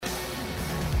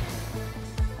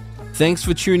Thanks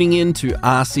for tuning in to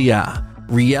RCR,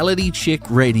 Reality Check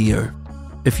Radio.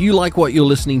 If you like what you're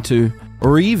listening to,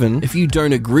 or even if you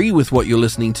don't agree with what you're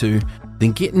listening to,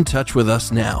 then get in touch with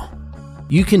us now.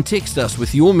 You can text us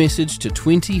with your message to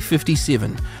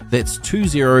 2057, that's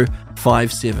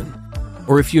 2057.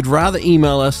 Or if you'd rather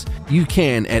email us, you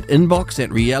can at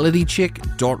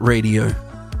inbox@realitycheck.radio.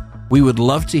 We would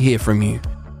love to hear from you,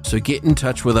 so get in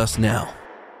touch with us now.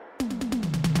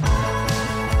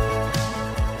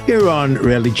 Here on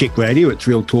Reality Check Radio, it's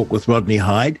Real Talk with Rodney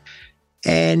Hyde.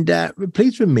 And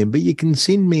please remember, you can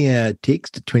send me a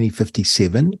text at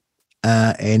 2057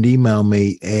 and email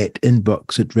me at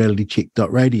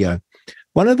inbox@realitycheck.radio.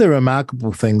 One of the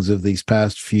remarkable things of these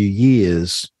past few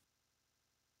years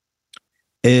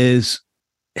is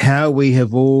how we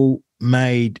have all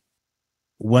made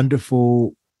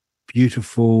wonderful,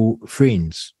 beautiful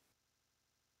friends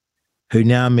who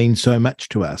now mean so much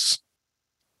to us.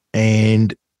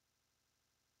 And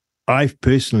I've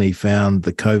personally found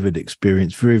the COVID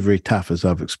experience very, very tough, as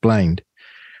I've explained.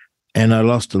 And I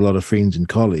lost a lot of friends and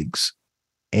colleagues.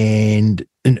 And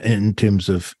in terms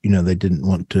of, they didn't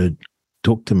want to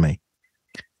talk to me.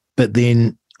 But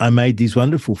then I made these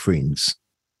wonderful friends.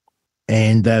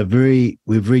 And we're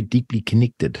very deeply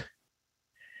connected.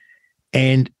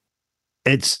 And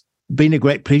it's been a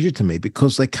great pleasure to me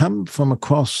because they come from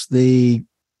across the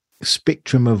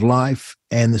spectrum of life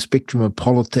and the spectrum of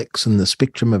politics and the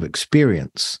spectrum of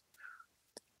experience.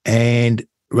 And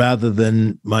rather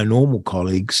than my normal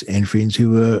colleagues and friends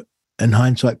who were, in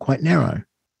hindsight, quite narrow.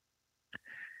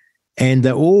 And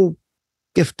they're all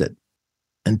gifted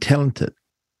and talented.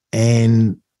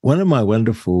 And one of my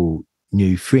wonderful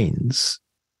new friends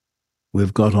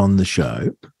we've got on the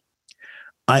show,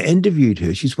 I interviewed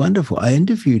her. She's wonderful. I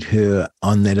interviewed her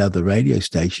on that other radio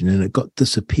station and it got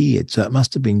disappeared. So it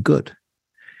must have been good.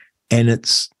 And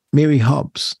it's Mary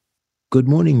Hobbs. Good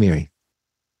morning, Mary.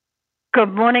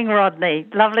 Good morning, Rodney.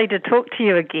 Lovely to talk to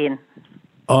you again.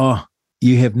 Oh,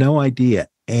 you have no idea.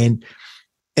 And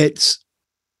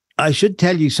I should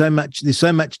tell you so much. There's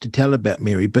so much to tell about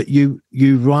Mary, but you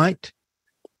write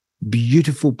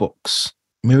beautiful books.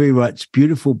 Mary writes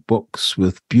beautiful books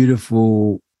with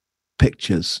beautiful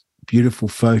pictures, beautiful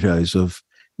photos of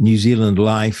New Zealand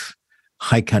life,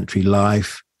 high country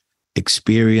life,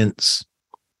 experience.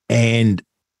 And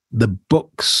the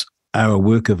books are a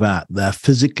work of art. They're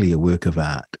physically a work of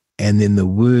art. And then the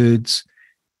words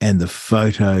and the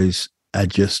photos are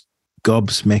just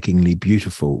gobsmackingly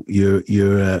beautiful.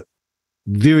 You're a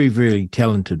very, very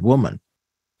talented woman.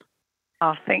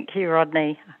 Oh, thank you,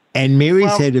 Rodney. And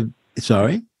Mary's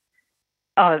sorry?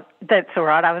 Oh, that's all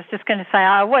right. I was just going to say,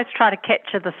 I always try to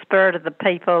capture the spirit of the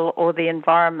people or the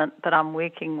environment that I'm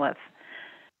working with.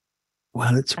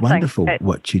 Well, it's wonderful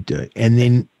what you do. And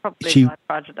then probably what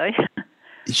I try to do.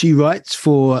 She writes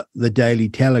for the Daily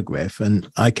Telegraph, and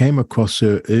I came across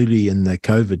her early in the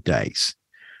COVID days,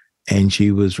 and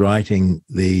she was writing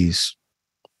these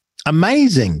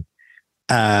amazing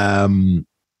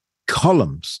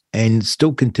columns, and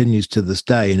still continues to this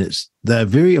day. And they're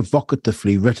very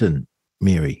evocatively written,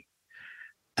 Mary.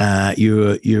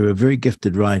 You're a very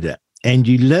gifted writer, and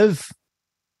you live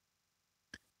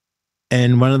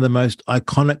in one of the most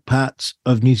iconic parts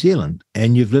of New Zealand.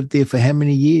 And you've lived there for how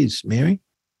many years, Mary?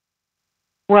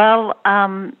 Well,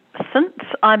 since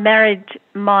I married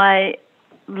my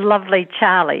lovely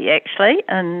Charlie, actually,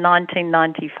 in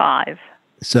 1995.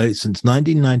 So since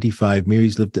 1995,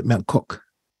 Mary's lived at Mount Cook.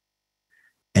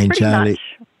 And Charlie,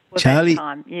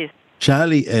 time, yes.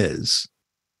 Charlie is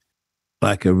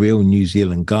like a real New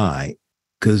Zealand guy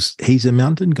because he's a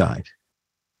mountain guide.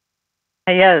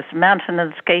 He is, mountain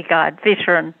and ski guide,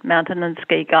 veteran mountain and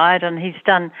ski guide, and he's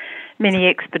done many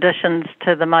expeditions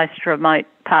to the most remote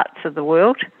parts of the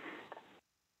world.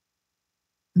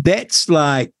 That's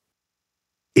like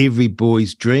every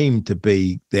boy's dream to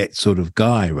be that sort of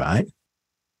guy, right?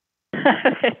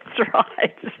 That's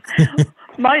right.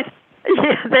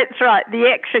 That's right. The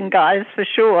action guys, for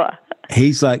sure.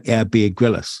 He's like our Bear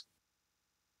Grylls.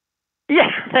 Yeah,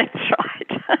 that's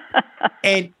right.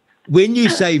 And when you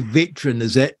say veteran,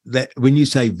 is that when you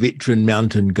say veteran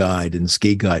mountain guide and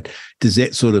ski guide, does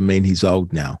that sort of mean he's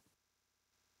old now?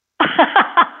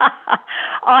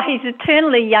 Oh, he's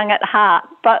eternally young at heart,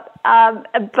 but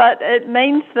it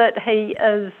means that he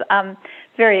is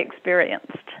very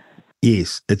experienced.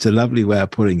 Yes, it's a lovely way of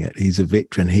putting it. He's a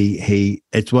veteran.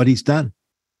 It's what he's done.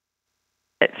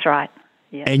 That's right.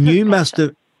 Yeah. And you must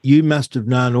have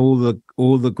known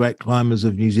all the great climbers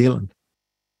of New Zealand.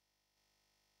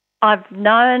 I've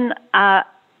known,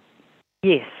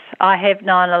 yes, I have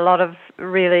known a lot of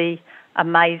really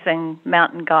amazing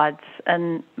mountain guides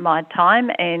in my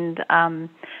time, and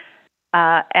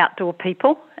outdoor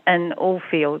people in all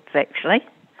fields, actually.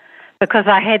 Because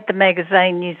I had the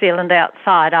magazine New Zealand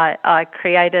Outside, I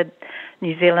created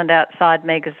New Zealand Outside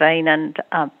magazine and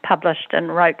published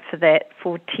and wrote for that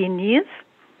for 10 years.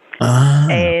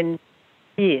 And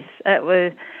yes,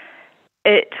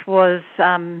 it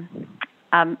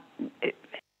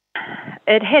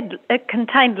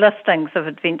contained listings of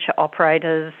adventure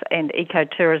operators and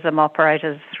ecotourism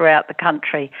operators throughout the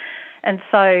country. And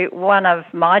so one of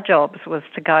my jobs was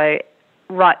to go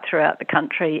right throughout the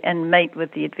country and meet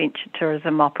with the adventure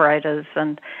tourism operators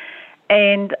and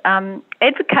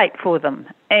advocate for them,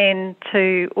 and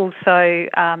to also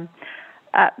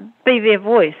be their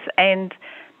voice. And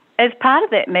as part of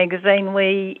that magazine,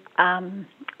 we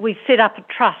set up a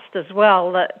trust as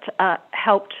well that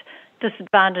helped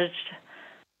disadvantaged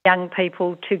young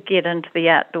people to get into the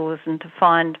outdoors and to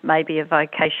find maybe a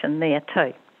vocation there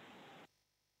too.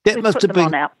 That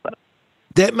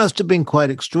must have been quite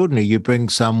extraordinary. You bring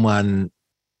someone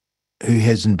who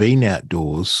hasn't been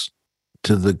outdoors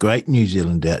to the great New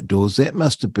Zealand outdoors. That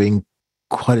must have been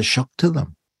quite a shock to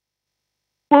them.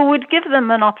 Well, we'd give them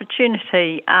an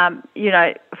opportunity,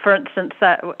 for instance,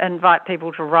 invite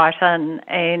people to write in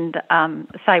and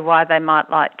say why they might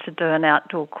like to do an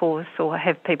outdoor course, or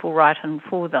have people write in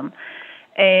for them,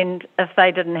 and if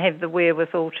they didn't have the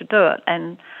wherewithal to do it.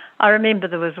 And I remember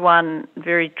there was one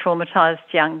very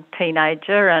traumatised young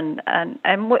teenager, and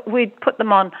we'd put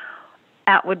them on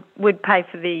outward. We'd pay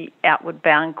for the outward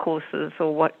bound courses,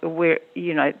 or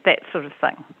that sort of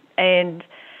thing, and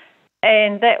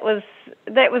that was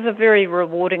a very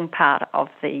rewarding part of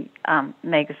the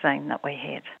magazine that we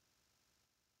had.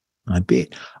 I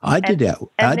bet. I did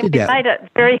made it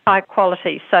very high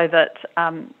quality, so that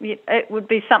it would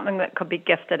be something that could be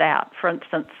gifted out. For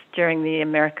instance, during the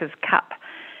America's Cup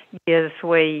years,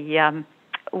 we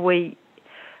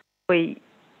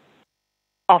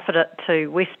offered it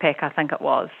to Westpac, I think it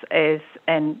was,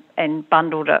 and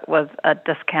bundled it with a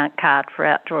discount card for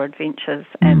Outdoor Adventures,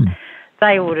 and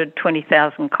they ordered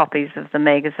 20,000 copies of the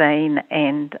magazine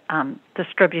and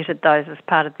distributed those as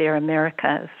part of their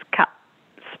America's Cup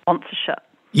sponsorship.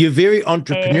 You're very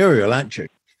entrepreneurial, aren't you?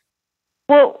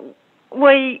 Well,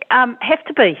 we have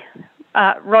to be,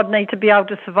 Rodney, to be able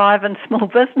to survive in small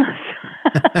business.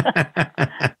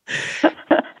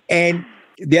 And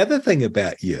the other thing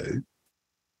about you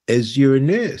is you're a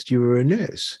nurse. You were a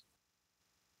nurse.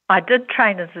 I did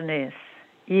train as a nurse,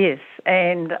 yes,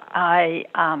 and I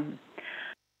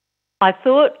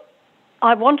thought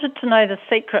I wanted to know the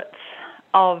secrets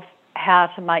of how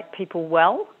to make people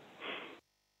well,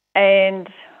 and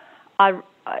I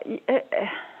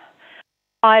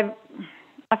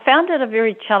found it a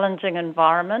very challenging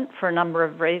environment for a number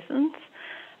of reasons,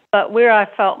 but where I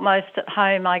felt most at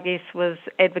home, I guess, was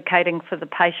advocating for the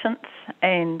patients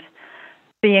and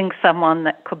being someone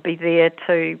that could be there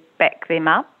to back them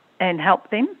up and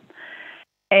help them.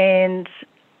 And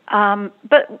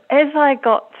but as I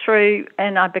got through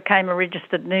and I became a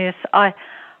registered nurse, I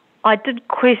did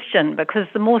question, because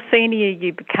the more senior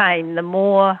you became, the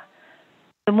more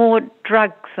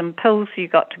drugs and pills you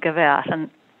got to give out, and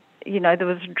there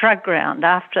was a drug round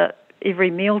after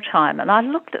every mealtime, and I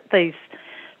looked at these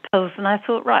pills and I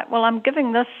thought, right, well, I'm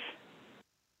giving this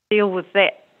to deal with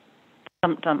that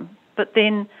symptom, but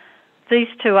then these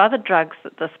two other drugs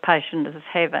that this patient is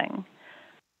having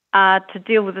are to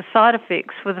deal with the side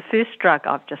effects for the first drug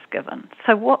I've just given.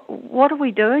 So what are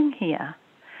we doing here?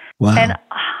 Wow. And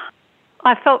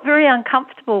I felt very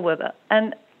uncomfortable with it.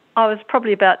 And I was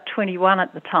probably about 21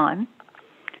 at the time.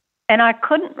 And I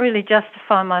couldn't really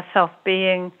justify myself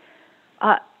being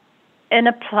in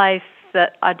a place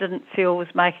that I didn't feel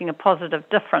was making a positive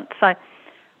difference. So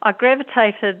I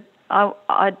gravitated.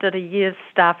 I did a year's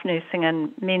staff nursing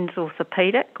in men's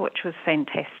orthopaedic, which was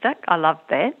fantastic. I loved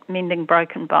that, mending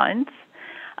broken bones.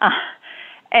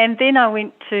 And then I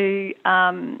went to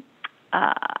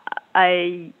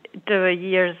do a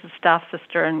year as a staff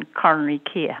sister in coronary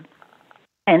care.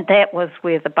 And that was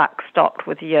where the buck stopped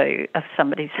with you if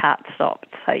somebody's heart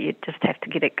stopped. So you just have to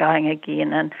get it going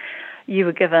again. And you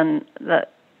were given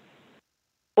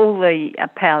all the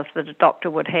powers that a doctor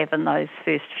would have in those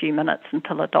first few minutes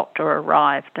until a doctor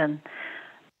arrived, and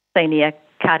senior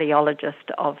cardiologist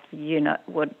of the unit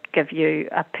would give you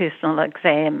a personal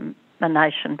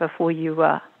examination before you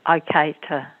were okay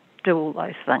to do all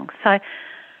those things. So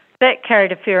that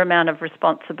carried a fair amount of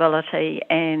responsibility,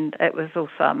 and it was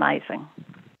also amazing.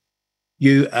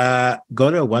 You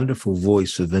got a wonderful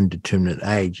voice of indeterminate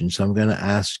age, and so I'm going to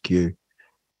ask you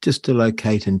just to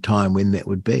locate in time when that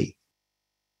would be.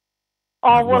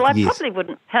 Oh, well, I Yes. probably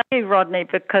wouldn't tell you, Rodney,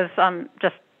 because I'm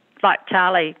just like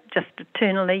Charlie, just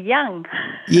eternally young.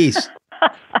 Yes.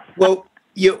 Well,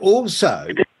 you're also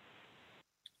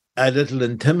a little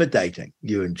intimidating,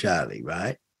 you and Charlie,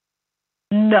 right?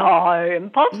 No, Yes.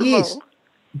 impossible.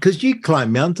 Because you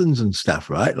climb mountains and stuff,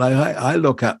 right? Like I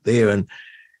look up there and,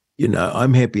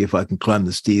 I'm happy if I can climb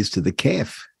the stairs to the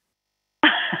calf.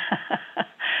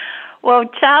 Well,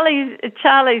 Charlie's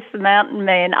the mountain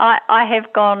man. I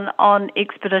have gone on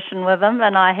expedition with him,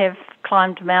 and I have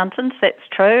climbed mountains, that's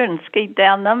true, and skied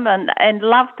down them and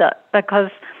loved it,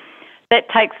 because that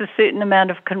takes a certain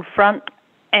amount of confront,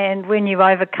 and when you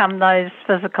overcome those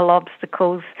physical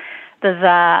obstacles, there's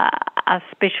a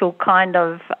special kind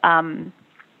of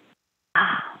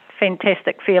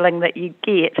fantastic feeling that you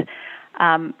get,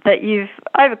 that you've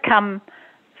overcome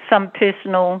some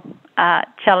personal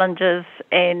challenges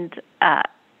and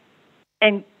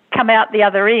come out the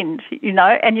other end,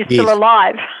 and you're still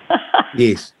alive.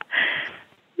 Yes.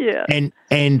 Yeah. And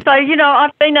so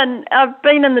I've been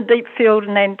in the deep field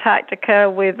in Antarctica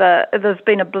where there's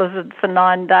been a blizzard for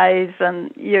 9 days,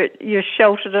 and you're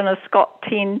sheltered in a Scott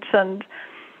tent, and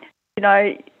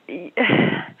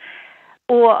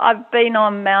or I've been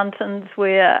on mountains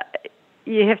where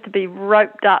you have to be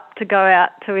roped up to go out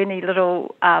to any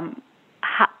little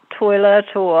hut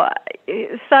toilet, or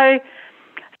so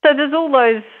there's all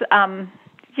those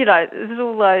there's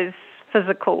all those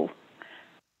physical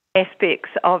aspects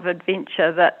of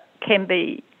adventure that can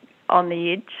be on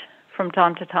the edge from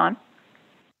time to time.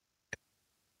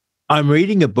 I'm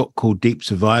reading a book called Deep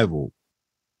Survival,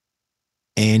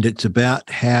 and it's about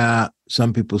how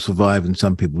some people survive and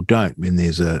some people don't when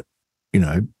there's a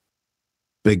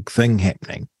big thing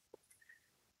happening.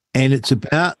 And it's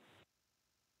about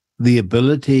the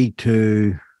ability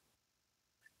to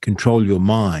control your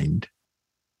mind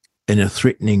in a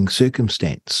threatening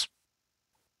circumstance.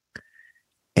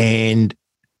 And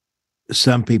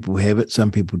some people have it,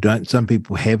 some people don't. Some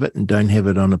people have it and don't have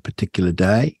it on a particular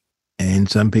day. And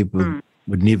some people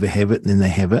would never have it and then they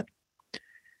have it.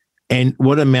 And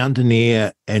what a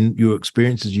mountaineer and your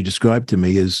experiences you described to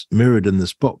me is mirrored in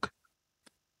this book.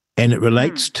 And it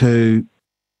relates to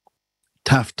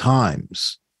tough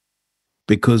times,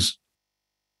 because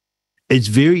it's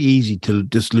very easy to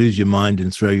just lose your mind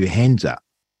and throw your hands up.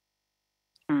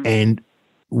 And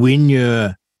when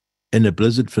you're in a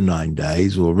blizzard for 9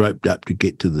 days or roped up to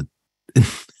get to the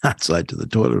outside to the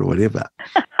toilet or whatever,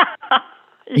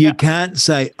 you can't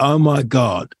say, oh my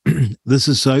God, this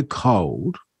is so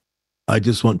cold, I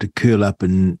just want to curl up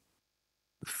and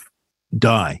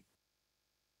die.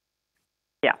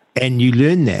 Yeah. And you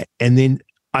learn that. And then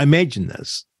I imagine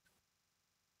this.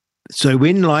 So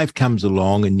when life comes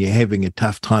along and you're having a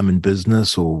tough time in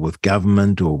business or with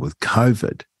government or with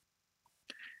COVID,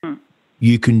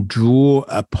 you can draw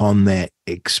upon that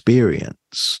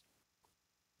experience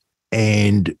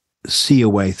and see a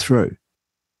way through.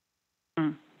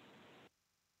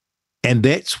 And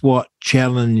that's what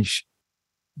challenge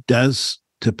does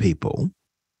to people.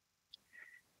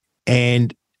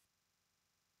 And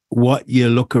what you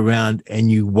look around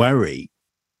and you worry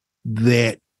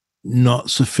that not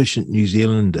sufficient New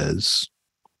Zealanders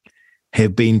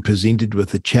have been presented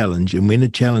with a challenge. And when a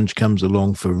challenge comes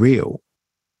along for real,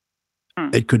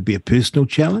 it could be a personal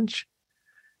challenge,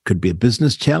 could be a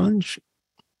business challenge,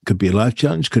 could be a life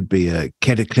challenge, could be a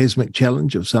cataclysmic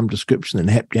challenge of some description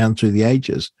that happened down through the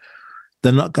ages.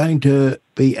 They're not going to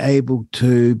be able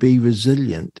to be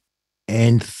resilient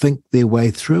and think their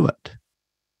way through it.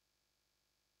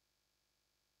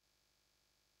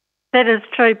 That is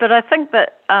true, but I think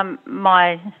that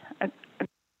my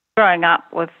growing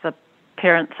up with the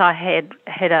parents I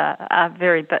had a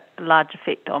very large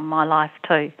effect on my life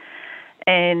too.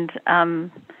 And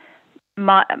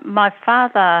my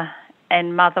father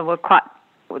and mother were quite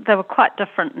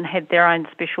different and had their own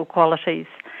special qualities,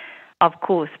 of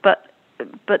course. But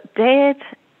Dad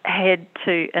had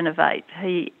to innovate.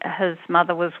 His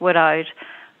mother was widowed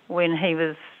when he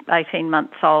was 18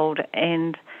 months old,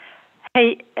 and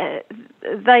they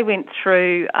went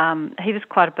through. He was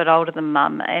quite a bit older than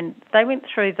Mum, and they went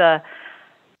through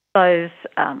those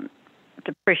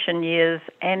depression years,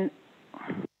 and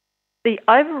the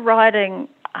overriding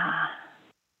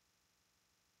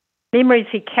memories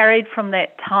he carried from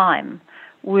that time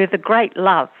were the great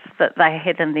love that they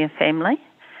had in their family.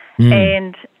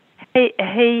 And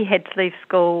he had to leave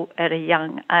school at a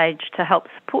young age to help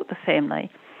support the family,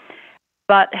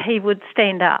 but he would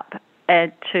stand up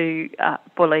to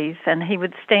bullies, and he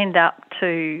would stand up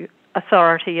to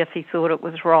authority if he thought it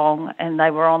was wrong and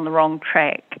they were on the wrong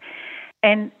track.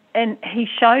 And he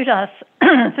showed us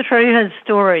through his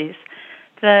stories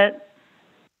that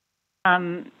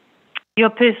your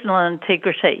personal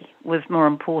integrity was more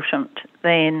important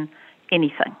than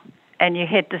anything, and you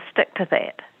had to stick to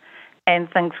that,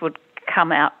 and things would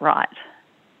come out right.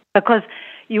 Because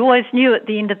you always knew at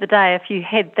the end of the day, if you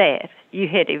had that, you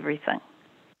had everything.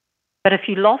 But if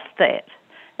you lost that,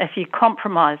 if you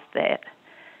compromised that,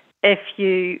 if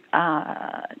you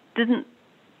didn't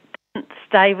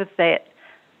stay with that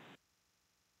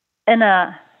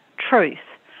inner truth,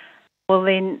 well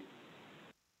then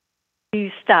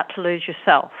you start to lose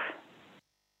yourself.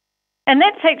 And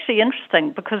that's actually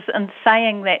interesting, because in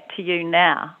saying that to you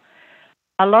now,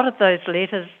 a lot of those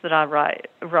letters that I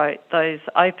wrote, those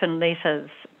open letters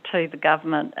to the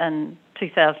government in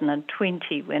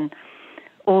 2020 when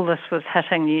all this was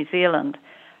hitting New Zealand,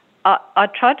 I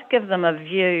tried to give them a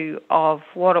view of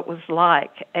what it was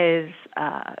like as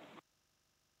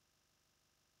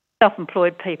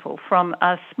self-employed people from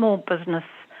a small business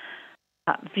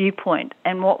viewpoint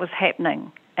and what was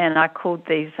happening. And I called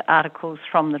these articles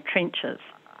From the Trenches.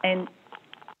 And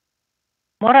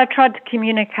what I tried to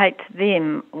communicate to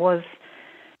them was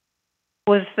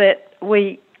that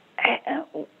we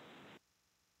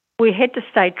had to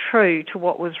stay true to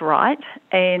what was right,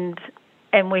 and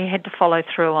we had to follow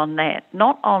through on that,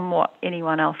 not on what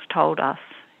anyone else told us.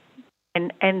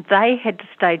 And they had to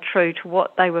stay true to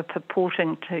what they were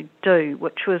purporting to do,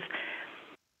 which was,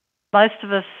 most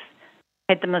of us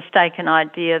had the mistaken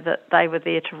idea that they were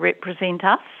there to represent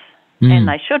us, and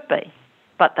they should be,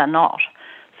 but they're not.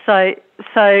 So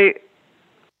I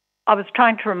was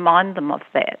trying to remind them of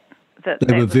that.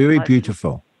 They were very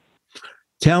beautiful.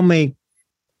 Tell me,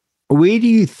 where do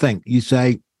you think, you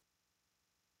say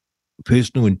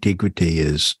personal integrity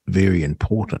is very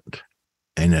important,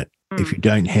 and if you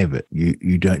don't have it,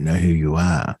 you don't know who you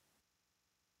are.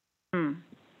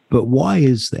 But why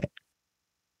is that?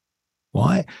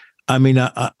 Why? I mean,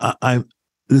 I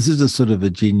this is a sort of a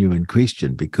genuine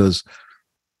question, because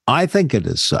I think it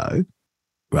is so,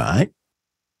 right?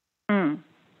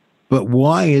 But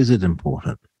why is it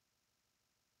important?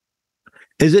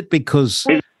 Is it because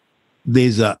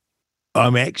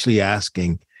I'm actually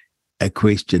asking a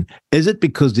question, is it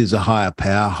because there's a higher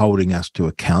power holding us to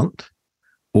account?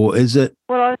 Or is it,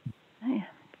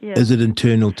 is it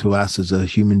internal to us as a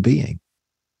human being?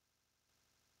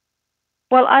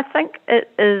 Well, I think it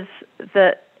is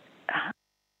that,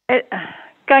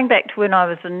 going back to when I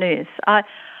was a nurse,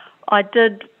 I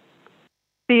did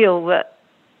feel that,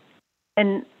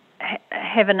 and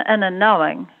have an inner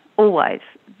knowing always,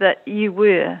 that you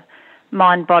were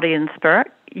mind, body and spirit.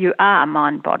 You are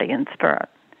mind, body and spirit.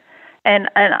 And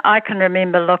I can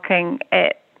remember looking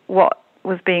at what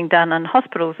was being done in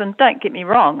hospitals, and don't get me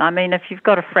wrong, I mean, if you've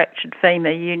got a fractured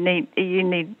femur, you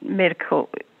need medical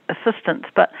assistance,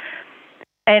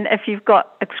 and if you've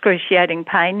got excruciating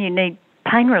pain, you need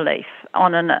pain relief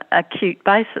on an acute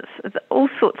basis, all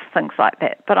sorts of things like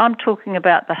that. But I'm talking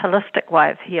about the holistic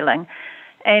way of healing,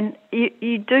 and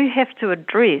you do have to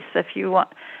address, if you want,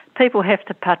 people have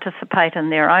to participate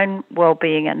in their own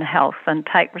well-being and health and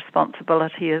take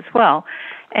responsibility as well.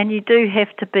 And you do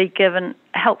have to be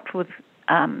helped with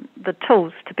the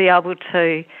tools to be able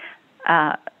to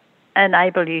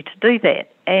enable you to do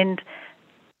that and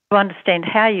to understand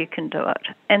how you can do it.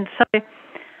 And so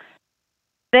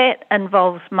that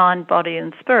involves mind, body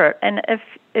and spirit. And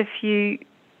if you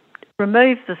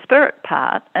remove the spirit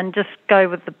part and just go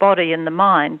with the body and the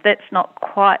mind, that's not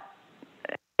quite,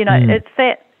 it's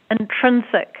that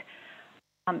intrinsic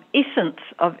essence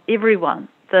of everyone,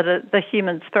 the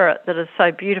human spirit, that is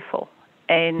so beautiful.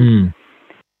 And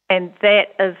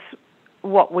that is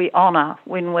what we honour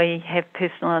when we have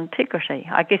personal integrity.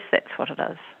 I guess that's what it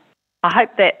is. I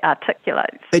hope that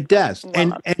articulates. It does.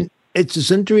 And it's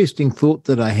this interesting thought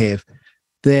that I have,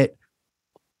 that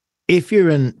if you're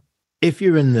in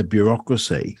the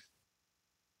bureaucracy,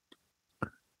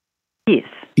 yes,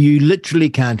 you literally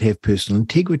can't have personal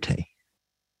integrity.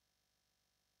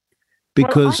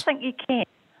 Because, I think you can.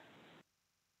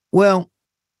 Well,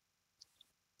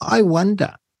 I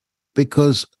wonder,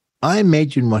 because I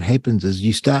imagine what happens is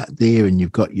you start there and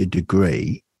you've got your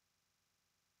degree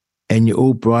and you're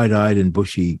all bright-eyed and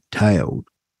bushy-tailed.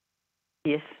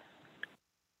 Yes.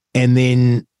 And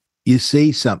then you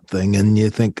see something and you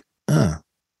think,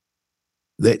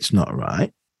 that's not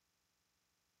right.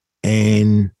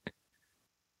 And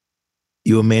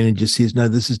your manager says, no,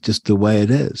 this is just the way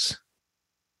it is.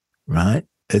 Right?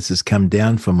 This has come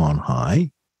down from on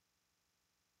high.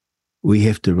 We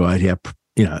have to write our,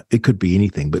 it could be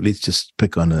anything, but let's just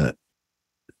pick on a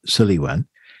silly one.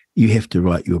 You have to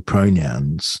write your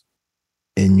pronouns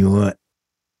in your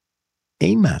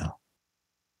email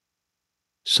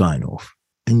sign off.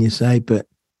 And you say, but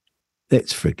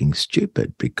that's freaking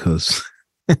stupid because,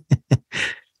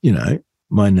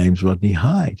 my name's Rodney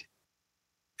Hyde.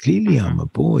 Clearly I'm a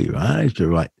boy, right? I have to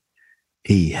write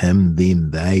he, him,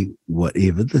 them, they,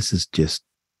 whatever. This is just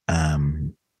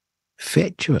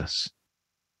fatuous.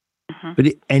 But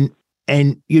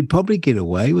and you'd probably get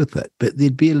away with it, but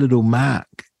there'd be a little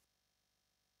mark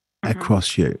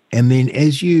across you. And then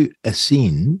as you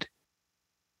ascend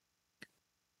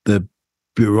the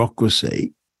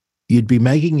bureaucracy, you'd be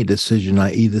making a decision.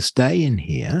 I either stay in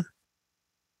here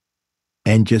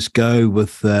and just go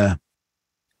with the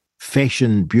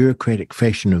bureaucratic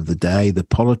fashion of the day, the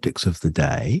politics of the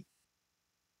day,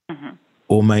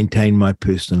 or maintain my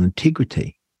personal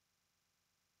integrity.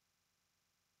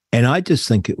 And I just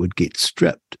think it would get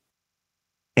stripped.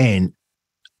 And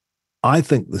I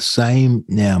think the same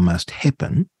now must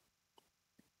happen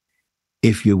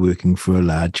if you're working for a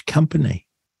large company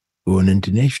or an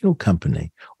international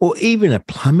company or even a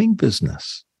plumbing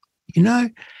business.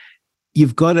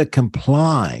 You've got to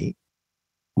comply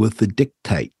with the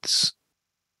dictates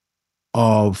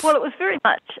of... Well, it was very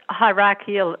much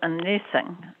hierarchical in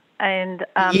nursing. And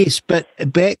yes, but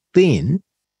back then,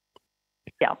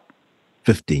 yeah,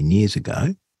 15 years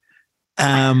ago,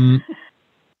 it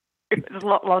was a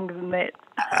lot longer than that.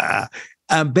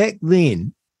 Back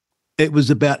then, it was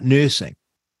about nursing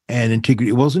and integrity.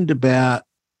 It wasn't about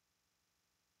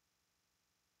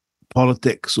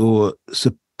politics or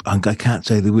I can't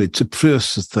say the word,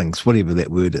 subversive things, whatever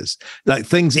that word is, like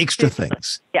things, extra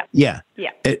things. Yeah.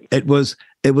 It was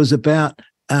about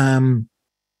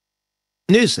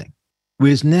nursing,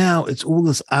 whereas now it's all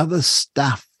this other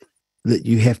stuff that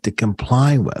you have to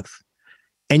comply with.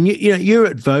 And you're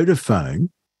at Vodafone,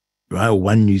 right, or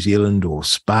One New Zealand or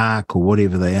Spark or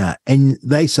whatever they are, and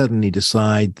they suddenly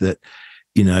decide that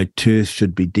TERF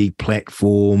should be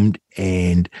deplatformed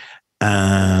and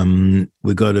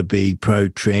we've got to be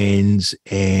pro-trans,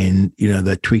 and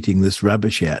they're tweeting this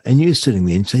rubbish out, and you're sitting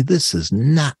there and say, this is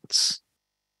nuts.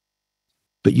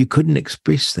 But you couldn't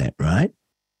express that, right?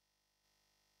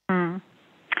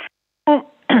 Well,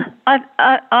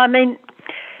 I mean,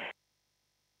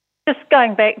 just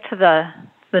going back to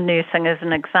the nursing as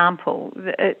an example,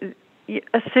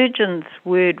 a surgeon's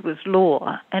word was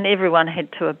law and everyone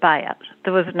had to obey it.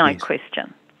 There was no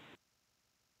question.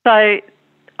 So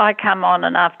I come on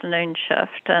an afternoon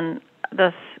shift and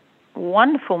this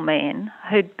wonderful man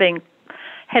who'd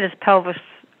had his pelvis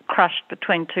crushed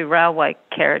between two railway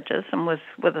carriages and was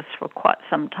with us for quite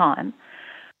some time,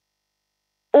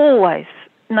 always,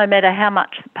 no matter how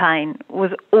much the pain,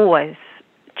 was always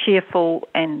cheerful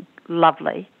and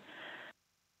lovely.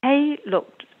 He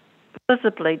looked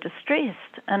visibly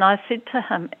distressed, and I said to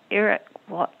him, Eric,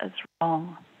 what is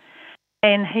wrong?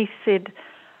 And he said,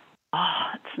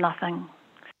 it's nothing.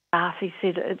 He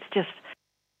said, it's just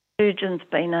surgeon's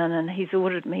been in and he's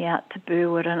ordered me out to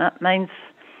Burwood, and it means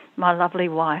my lovely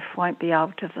wife won't be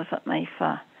able to visit me for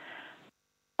a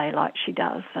day like she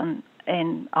does, and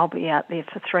I'll be out there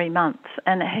for 3 months.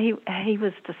 And he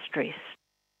was distressed.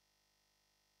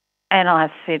 And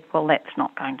I said, well, that's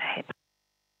not going to happen.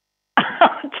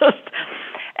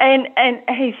 And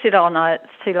he said, oh no, it's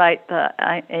too late. The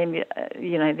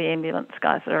ambulance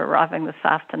guys are arriving this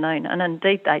afternoon, and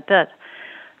indeed they did.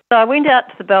 So I went out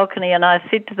to the balcony and I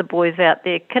said to the boys out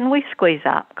there, can we squeeze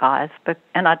up, guys?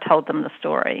 And I told them the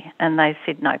story, and they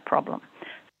said no problem.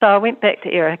 So I went back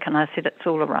to Eric and I said, it's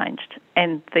all arranged.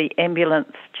 And the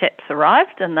ambulance chaps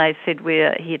arrived and they said,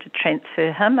 we're here to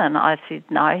transfer him. And I said,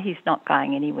 no, he's not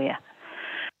going anywhere.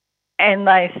 And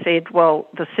they said, well,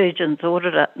 the surgeon's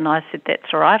ordered it. And I said,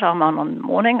 that's all right, I'm on in the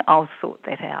morning, I'll sort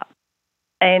that out.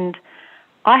 And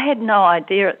I had no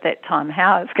idea at that time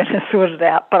how I was going to sort it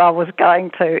out, but I was going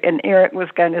to, and Eric was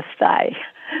going to stay.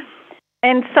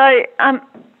 And so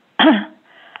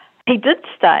he did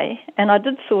stay, and I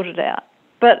did sort it out.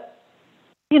 But,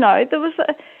 there was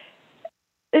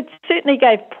it certainly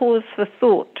gave pause for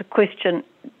thought to question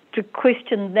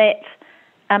that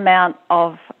amount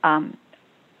of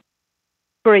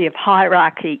degree of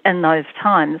hierarchy in those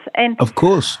times. And of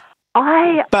course.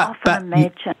 I often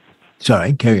imagine...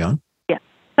 Sorry, carry on. Yeah.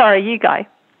 Sorry, you go.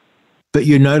 But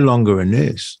you're no longer a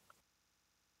nurse.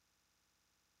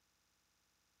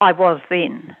 I was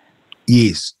then.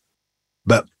 Yes,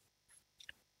 but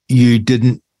you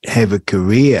didn't have a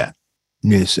career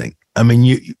nursing. I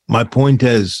mean, my point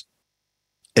is,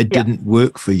 it didn't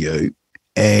work for you,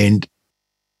 and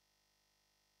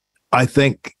I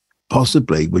think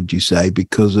possibly, would you say,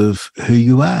 because of who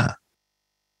you are?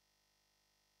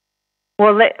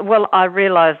 Well, I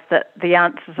realised that the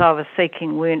answers I was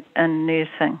seeking weren't in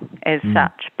nursing as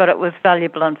such, but it was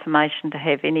valuable information to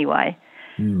have anyway.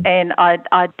 And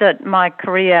I did my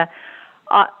career.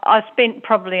 I spent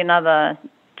probably another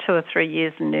 2 or 3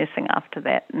 years in nursing after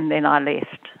that, and then I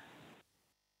left.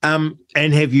 And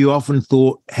have you often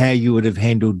thought how you would have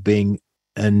handled being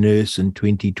a nurse in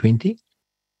 2020?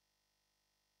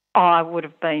 I would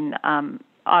have been.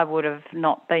 I would have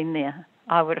not been there.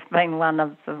 I would have been one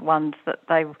of the ones that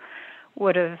they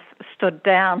would have stood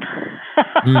down.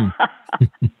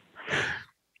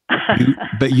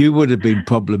 But you would have been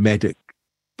problematic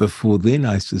before then,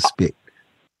 I suspect.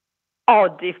 Oh,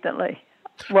 definitely.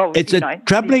 Well, it's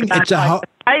troubling. It's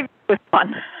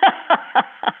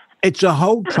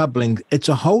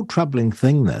a whole troubling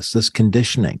thing. This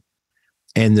conditioning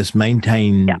and this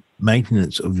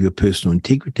maintenance of your personal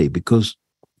integrity, because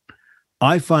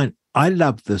I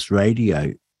love this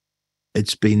radio.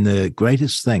 It's been the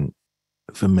greatest thing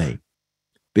for me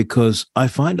because I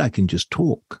find I can just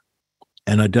talk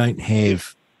and I don't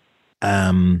have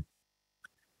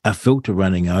a filter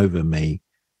running over me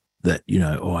that,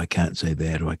 I can't say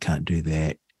that or I can't do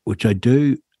that, which I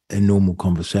do in normal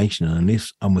conversation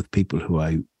unless I'm with people who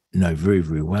I know very,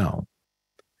 very well.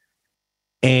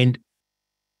 And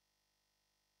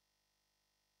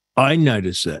I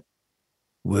notice it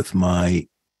with my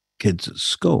kids at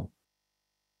school.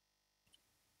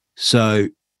 So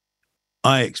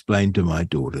I explained to my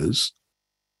daughters,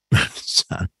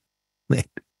 son, that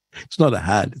it's not a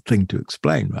hard thing to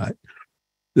explain, right?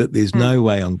 That there's no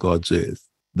way on God's earth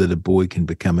that a boy can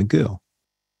become a girl.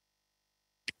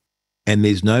 And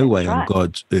there's no way on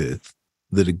God's earth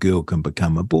that a girl can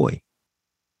become a boy.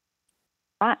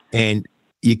 Right. And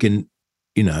you can,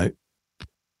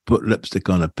 put lipstick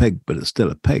on a pig, but it's still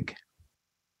a pig.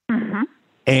 Mm-hmm.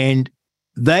 And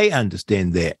they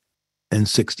understand that in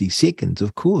 60 seconds,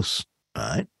 of course,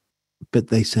 right? But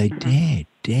they say, Dad,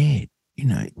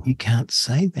 you can't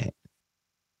say that.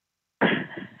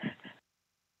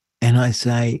 And I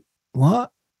say,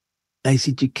 what? They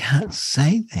said, you can't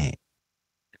say that.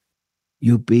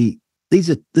 You'll be, this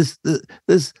is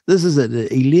at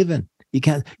 11.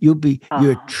 You're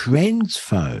a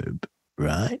transphobe,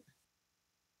 right?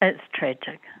 It's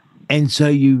tragic. And so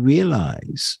you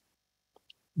realize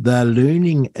they're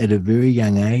learning at a very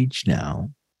young age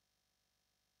now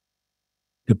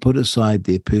to put aside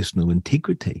their personal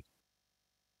integrity.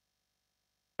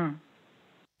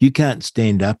 You can't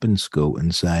stand up in school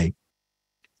and say,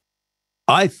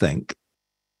 I think,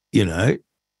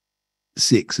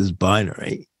 sex is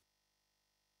binary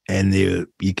and you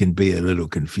can be a little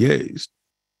confused,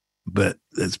 but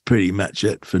that's pretty much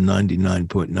it for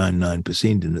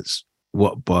 99.99%, and it's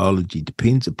what biology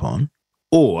depends upon.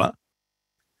 Or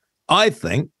I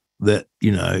think that,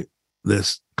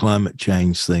 this climate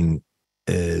change thing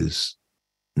is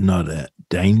not a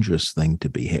dangerous thing to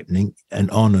be happening, and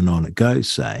on it goes,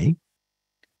 say.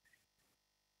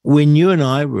 When you and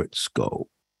I were at school,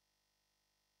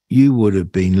 you would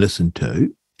have been listened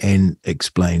to and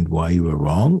explained why you were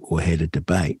wrong or had a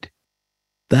debate.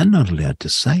 They're not allowed to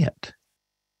say it.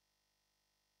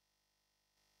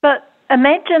 But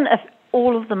imagine if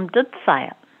all of them did say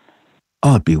it.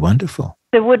 Oh, it'd be wonderful.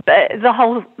 There would be, the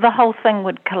whole thing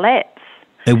would collapse.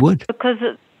 It would. Because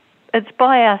it's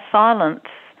by our silence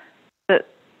that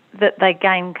they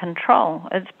gain control.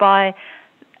 It's by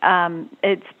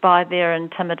their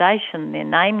intimidation, their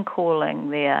name calling,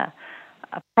 their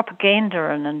propaganda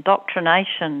and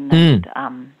indoctrination.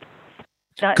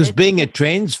 Because being a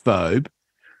transphobe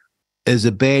is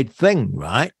a bad thing,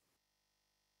 right?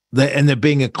 And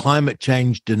being a climate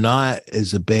change denier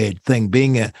is a bad thing.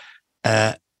 Being a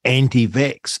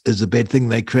anti-vax is a bad thing.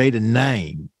 They create a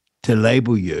name to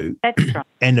label you. That's right.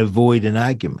 And avoid an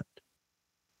argument.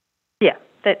 Yeah,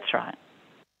 that's right.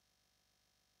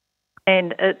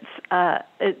 And it's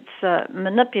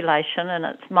manipulation and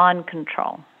it's mind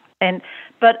control.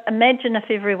 But imagine if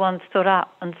everyone stood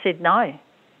up and said no.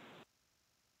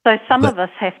 So some of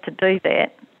us have to do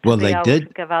that. Well, they did.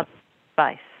 To give us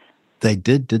space. They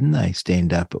did, didn't they?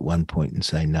 Stand up at one point and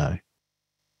say no.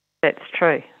 That's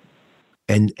true.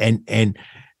 And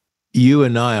you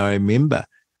and I remember,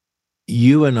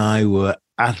 you and I were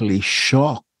utterly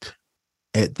shocked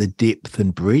at the depth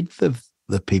and breadth of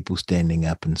the people standing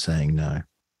up and saying no.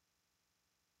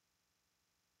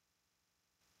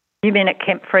 You mean at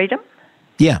Camp Freedom?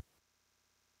 Yeah.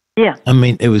 Yeah. I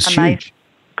mean, it was amazing. Huge.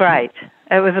 Great.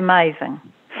 It was amazing.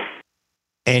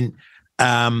 And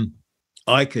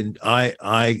I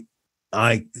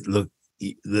look,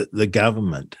 the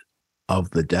government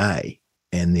of the day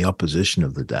and the opposition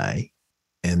of the day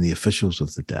and the officials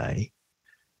of the day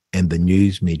and the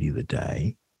news media of the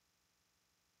day,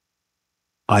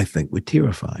 I think were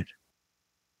terrified.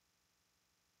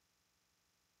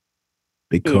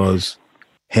 Because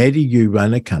how do you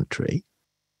run a country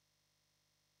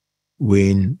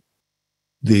when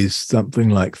there's something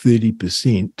like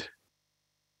 30%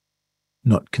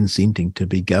 not consenting to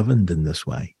be governed in this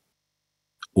way,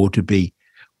 or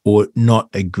not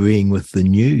agreeing with the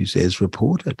news as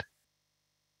reported?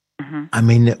 Mm-hmm. I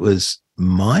mean, it was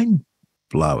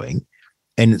mind-blowing,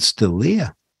 and it's still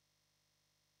there.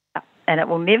 And it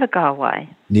will never go away.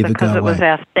 Never because go it was away.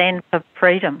 our stand for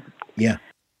freedom. Yeah.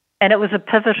 And it was a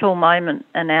pivotal moment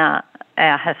in our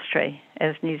history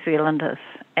as New Zealanders.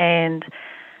 And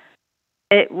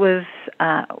it was,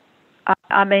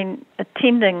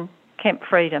 attending Camp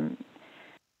Freedom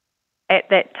at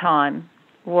that time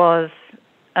was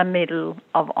a medal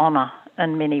of honour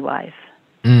in many ways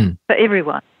for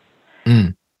everyone.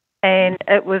 Mm. And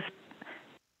it was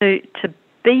to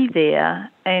be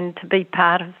there and to be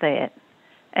part of that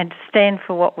and to stand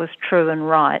for what was true and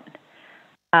right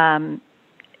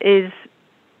is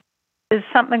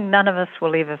something none of us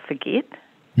will ever forget.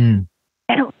 Mm.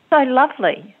 And it was so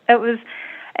lovely. It was,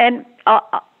 and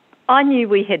I knew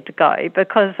we had to go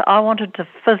because I wanted to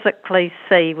physically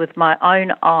see with my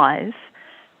own eyes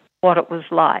what it was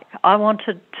like. I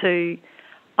wanted to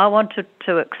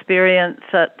experience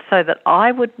it so that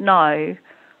I would know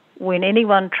when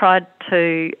anyone tried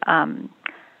to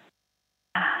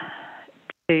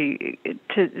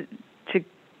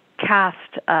cast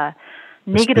a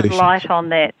negative light on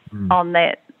that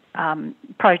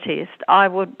protest, I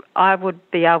would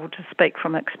be able to speak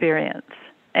from experience,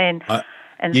 and so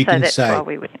that's why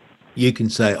we went. You can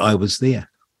say I was there.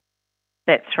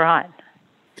 That's right.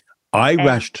 I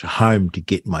rushed home to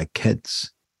get my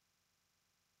kids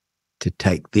to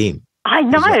take them. I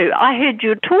know. I heard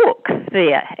you talk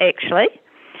there, actually.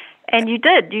 And you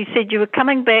did. You said you were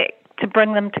coming back to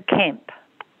bring them to camp.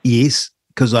 Yes,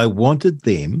 because I wanted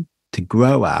them to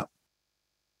grow up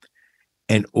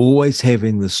and always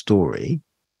having the story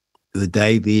the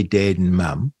day their dad and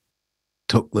mum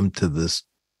took them to this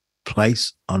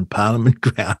place on Parliament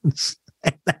grounds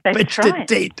and they pitched a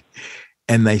tent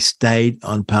and they stayed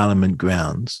on Parliament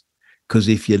grounds, because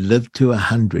if you lived to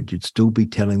 100, you'd still be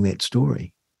telling that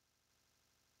story.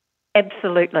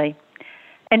 Absolutely.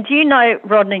 And do you know,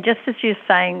 Rodney, just as you're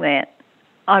saying that,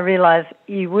 I realise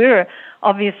you were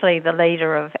obviously the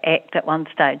leader of ACT at one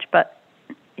stage,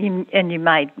 you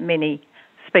made many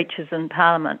speeches in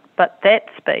Parliament, but that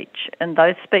speech and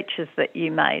those speeches that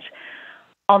you made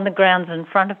on the grounds in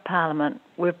front of Parliament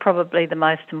were probably the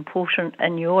most important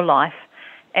in your life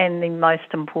and the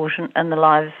most important in the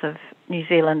lives of New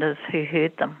Zealanders who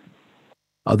heard them.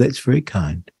 Oh, that's very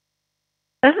kind.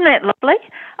 Isn't that lovely?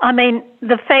 I mean,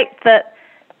 the fact that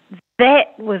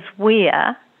was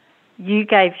where you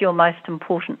gave your most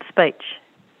important speech.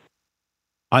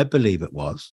 I believe it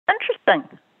was.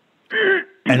 Interesting.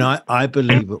 And I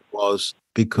believe it was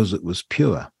because it was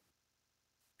pure.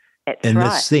 That's in right.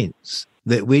 the sense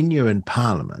that when you're in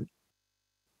Parliament,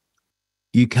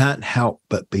 you can't help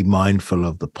but be mindful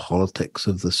of the politics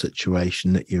of the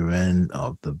situation that you're in,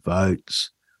 of the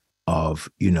votes, of,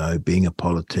 being a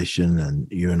politician and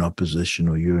you're in opposition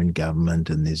or you're in government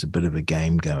and there's a bit of a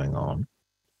game going on.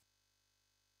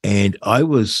 And I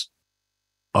was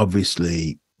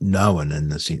obviously known in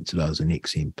the sense that I was an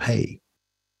ex-MP,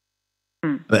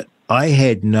 but I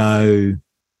had no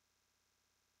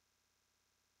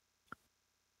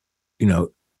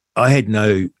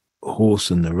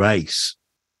horse in the race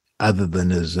other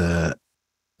than as a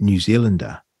New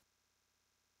Zealander.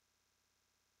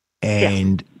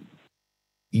 And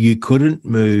you couldn't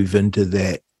move into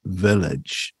that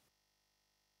village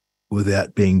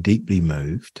without being deeply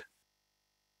moved.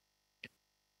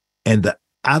 And the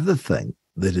other thing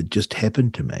that had just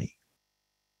happened to me,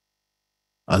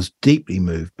 I was deeply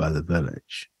moved by the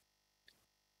village.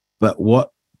 But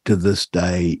what to this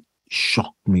day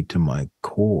shocked me to my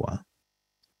core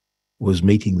was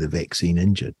meeting the vaccine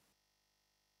injured.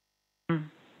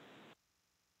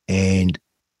 And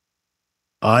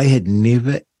I had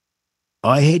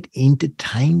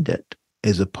entertained it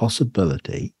as a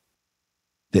possibility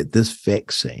that this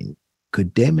vaccine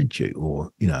could damage you,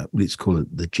 or, let's call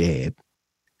it the jab,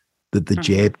 that the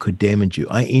jab could damage you.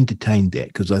 I entertained that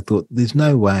because I thought there's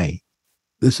no way.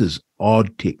 This is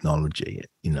odd technology,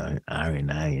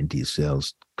 RNA into your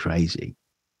cells, crazy.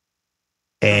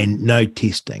 And no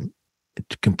testing,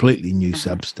 it's a completely new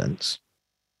substance.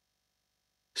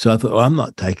 So I thought, I'm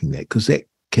not taking that because that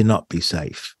cannot be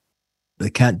safe. They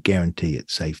can't guarantee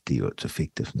its safety or its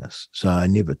effectiveness. So I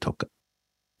never took it.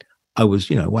 I was,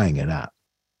 weighing it up.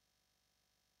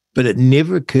 But it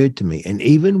never occurred to me. And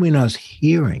even when I was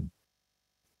hearing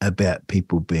about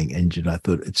people being injured, I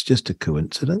thought it's just a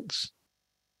coincidence.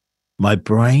 My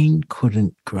brain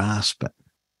couldn't grasp it.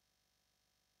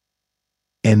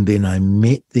 And then I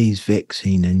met these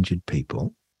vaccine injured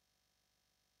people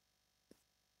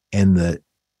and the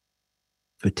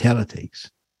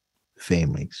fatalities,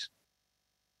 families.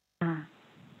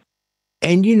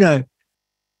 And, you know,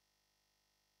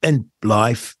 in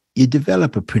life, you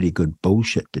develop a pretty good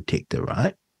bullshit detector,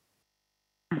 right?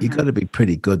 You've got to be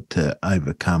pretty good to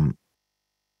overcome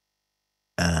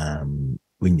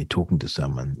when you're talking to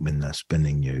someone, when they're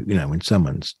spinning you, you know, when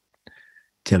someone's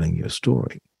telling you a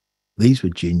story. These were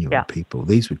genuine people.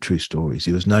 These were true stories.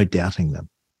 There was no doubting them.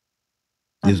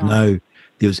 There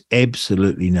was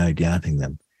absolutely no doubting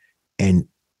them. And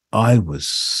I was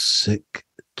sick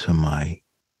to my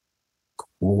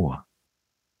core.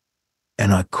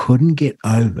 And I couldn't get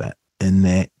over in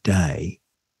that day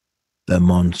the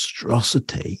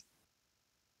monstrosity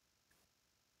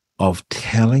of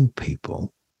telling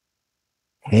people,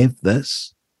 have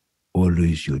this or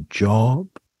lose your job,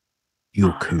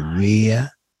 your career,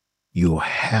 your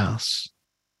house,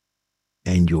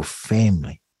 and your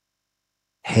family.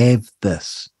 Have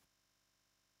this.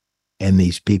 And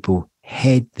these people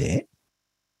had that,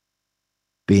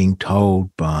 being told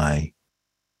by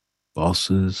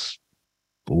bosses,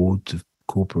 boards of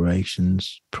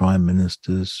corporations, prime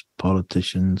ministers,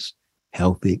 politicians,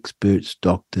 health experts,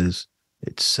 doctors,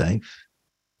 it's safe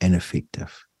and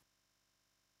effective.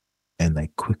 And they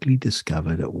quickly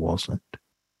discovered it wasn't.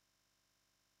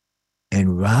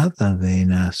 And rather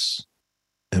than us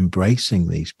embracing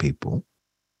these people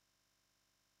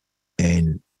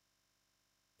and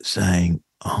saying,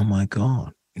 oh my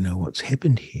God, you know, what's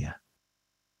happened here?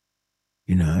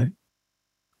 You know,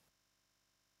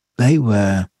 they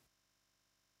were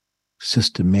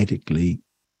systematically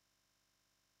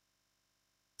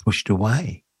pushed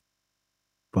away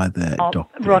by the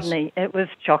doctors. Rodney, it was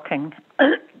shocking.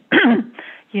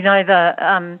 You know,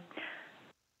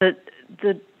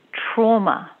 the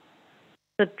trauma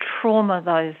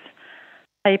those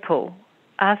people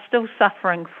are still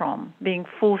suffering from, being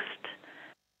forced,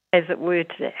 as it were,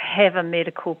 to have a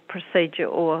medical procedure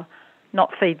or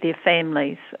not feed their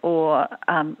families or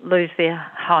lose their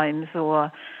homes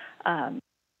or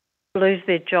lose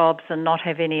their jobs and not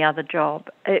have any other job.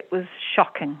 It was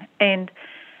shocking. And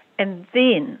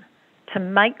then to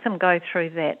make them go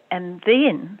through that and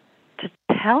then to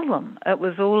tell them it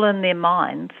was all in their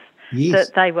minds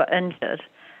that they were injured,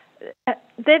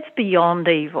 that's beyond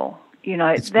evil. You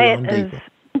know, that is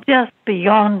just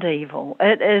beyond evil.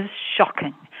 It is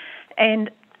shocking.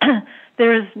 And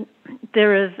there is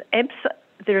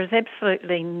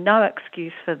absolutely no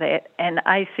excuse for that, and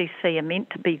ACC are meant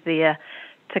to be there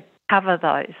to cover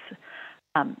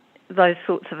those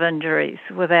sorts of injuries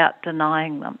without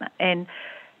denying them. And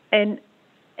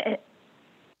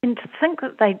to think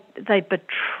that they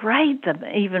betrayed them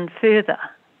even further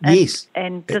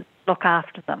and didn't look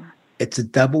after them. It's a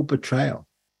double betrayal.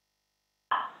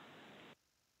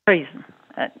 Treason.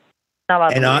 No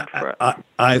other word for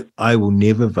it. I will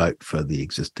never vote for the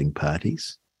existing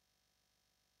parties.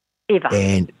 Ever.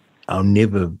 And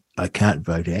I can't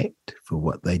vote ACT for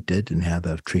what they did and how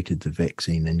they've treated the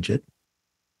vaccine injured.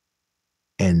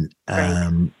 And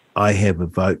I have a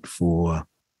vote for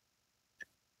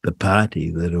the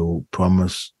party that will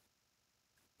promise,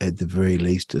 at the very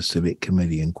least, a select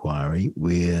committee inquiry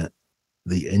where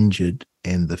the injured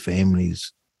and the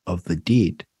families of the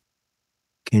dead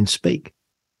can speak.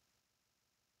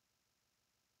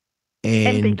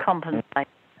 And be compensated.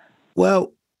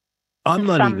 Well, I'm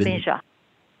not some even measure.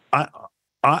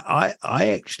 I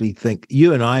actually think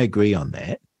you and I agree on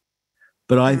that,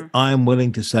 but I am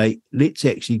willing to say let's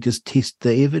actually just test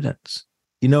the evidence.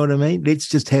 You know what I mean? Let's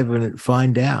just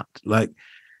find out. Like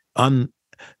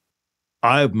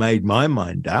I've made my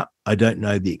mind up. I don't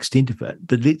know the extent of it,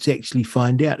 but let's actually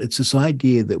find out. It's this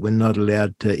idea that we're not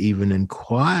allowed to even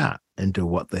inquire into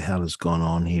what the hell has gone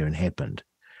on here and happened,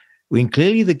 when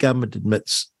clearly the government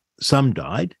admits some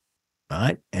died,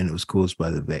 right? And it was caused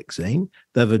by the vaccine.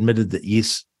 They've admitted that,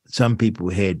 yes, some people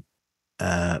had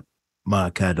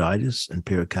myocarditis and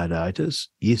pericarditis.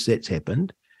 Yes, that's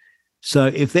happened. So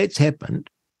if that's happened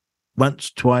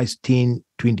once, twice, 10,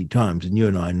 20 times, and you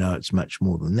and I know it's much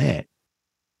more than that,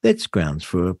 that's grounds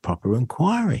for a proper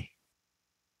inquiry.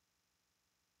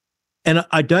 And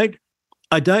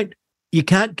you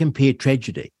can't compare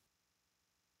tragedy,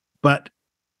 but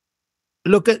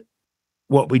look at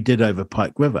what we did over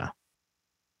Pike River.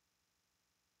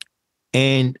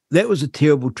 And that was a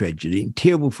terrible tragedy,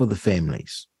 terrible for the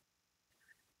families.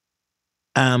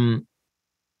 But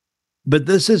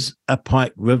this is a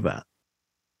Pike River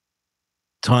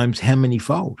times how many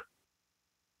fold?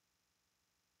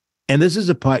 And this is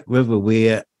a Pike River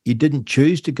where you didn't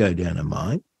choose to go down a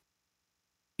mine.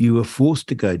 You were forced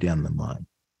to go down the mine.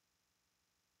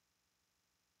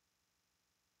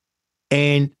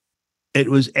 And it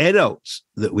was adults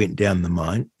that went down the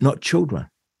mine, not children.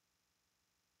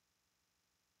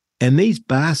 And these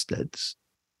bastards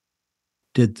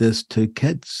did this to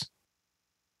kids.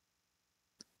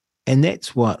 And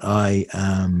that's what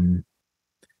that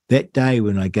day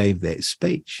when I gave that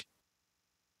speech,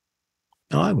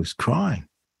 I was crying.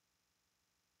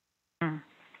 I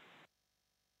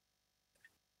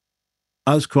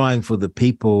was crying for the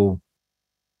people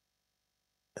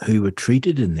who were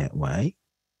treated in that way.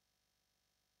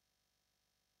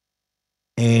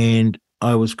 And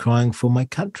I was crying for my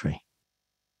country.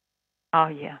 Oh,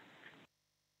 yeah.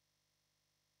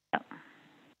 Yep.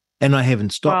 And I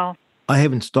haven't stopped. Well, I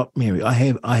haven't stopped, Mary. I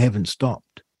haven't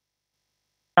stopped.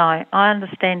 No, I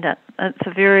understand it. It's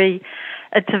a very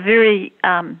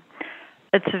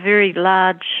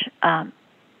large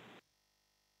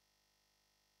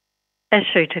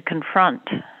issue to confront.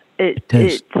 It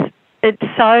is. It's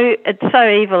so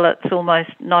evil. It's almost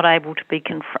not able to be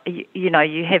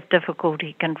you have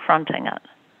difficulty confronting it.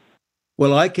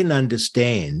 Well, I can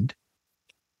understand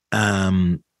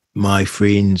my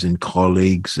friends and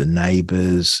colleagues and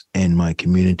neighbours and my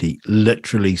community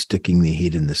literally sticking their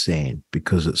head in the sand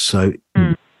because it's so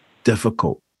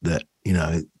difficult that,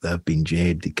 they've been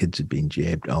jabbed, the kids have been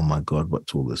jabbed. Oh, my God,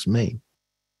 what's all this mean?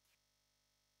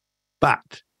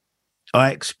 But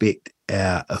I expect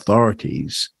our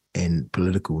authorities and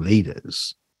political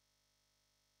leaders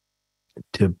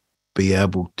to be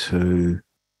able to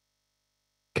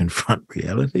confront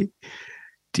reality,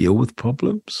 deal with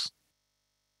problems,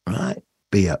 right?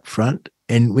 Be upfront.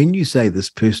 And when you say this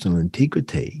personal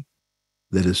integrity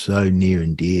that is so near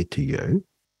and dear to you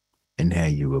and how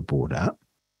you were brought up,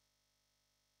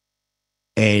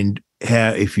 and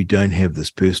how if you don't have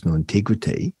this personal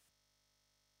integrity,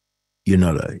 you're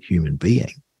not a human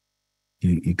being.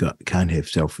 You can't have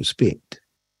self-respect.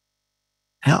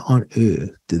 How on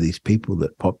earth do these people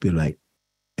that populate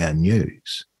our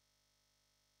news,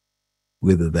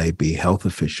 whether they be health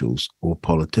officials or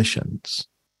politicians,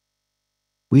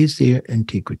 where's their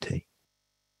integrity?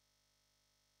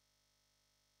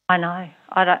 I know.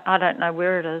 I don't know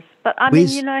where it is, but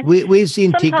where's the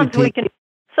integrity?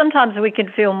 Sometimes we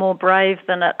can feel more brave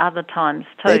than at other times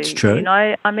too. That's true.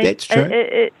 That's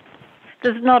true.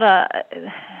 There's not a.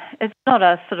 It's not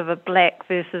a sort of a black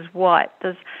versus white.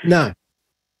 No.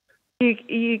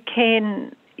 You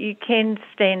can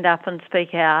stand up and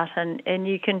speak out, and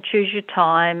you can choose your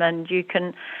time, and you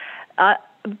can.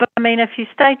 But if you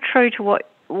stay true to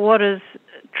what is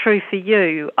true for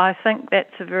you, I think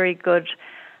that's a very good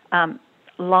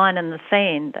line in the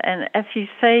sand. And if you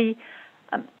see,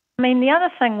 the other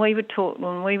thing we were taught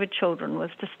when we were children was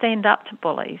to stand up to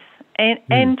bullies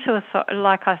and to,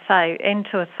 like I say, and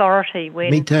to authority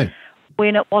when it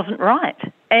wasn't right.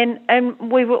 And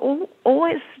we were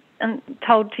always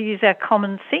told to use our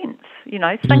common sense.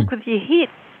 Think with your head.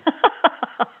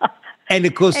 And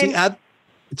of course,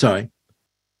 sorry.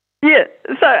 Yeah.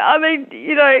 So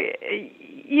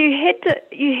you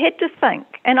had to think.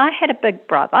 And I had a big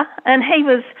brother, and he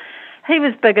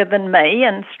was bigger than me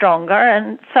and stronger,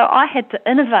 and so I had to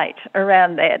innovate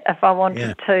around that if I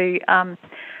wanted to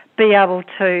be able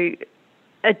to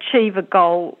achieve a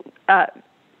goal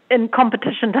in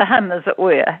competition to him, as it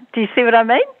were. Do you see what I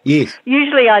mean? Yes.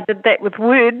 Usually I did that with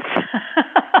words,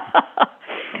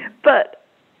 but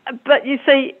you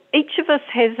see, each of us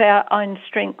has our own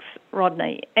strengths,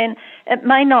 Rodney, and it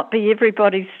may not be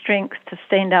everybody's strength to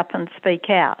stand up and speak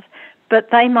out, but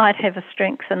they might have a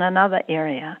strength in another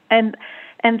area, and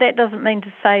that doesn't mean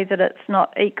to say that it's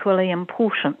not equally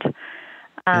important.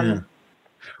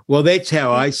 Well, that's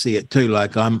how I see it too.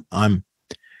 Like I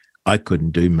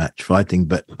couldn't do much fighting,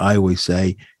 but I always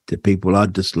say to people,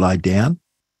 I'd just lie down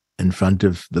in front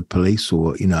of the police,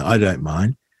 or I don't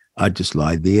mind. I'd just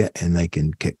lie there, and they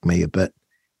can kick me a bit,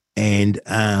 and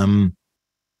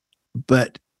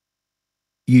but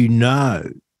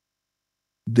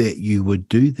that you would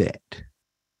do that.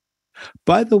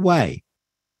 By the way,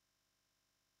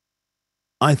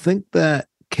 I think the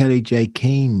Kelly J.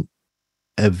 Keane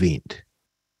event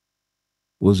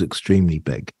was extremely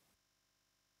big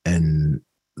in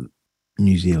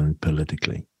New Zealand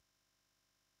politically.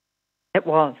 It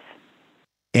was.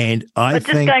 And I think...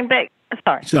 just going back...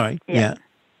 Sorry, yeah.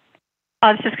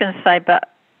 I was just going to say,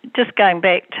 but just going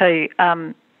back to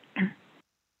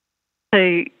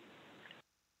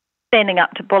standing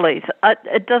up to bullies,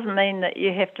 it doesn't mean that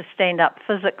you have to stand up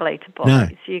physically to bullies.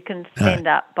 No. You can stand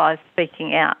up by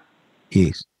speaking out.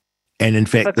 Yes. And in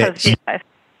fact,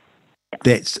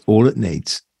 That's all it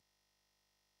needs.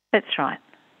 That's right.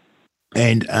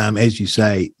 And as you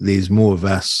say, there's more of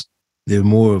us. There are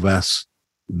more of us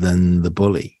than the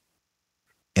bully,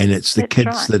 and it's the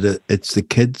kids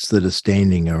that are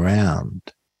standing around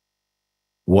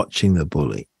watching the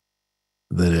bully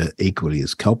that are equally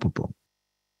as culpable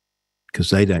because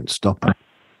they don't stop it.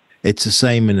 It's the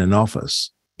same in an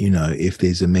office. If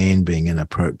there's a man being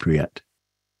inappropriate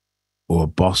or a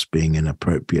boss being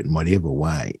inappropriate in whatever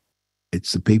way,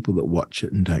 it's the people that watch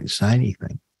it and don't say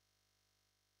anything.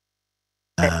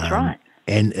 That's right.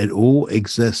 And it all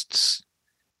exists.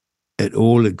 It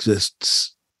all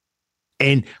exists.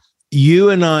 And you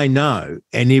and I know,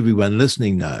 and everyone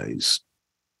listening knows,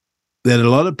 that a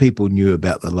lot of people knew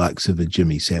about the likes of a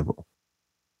Jimmy Savile,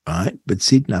 right? But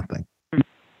said nothing.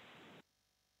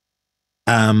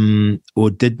 Or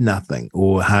did nothing,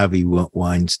 or Harvey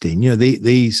Weinstein.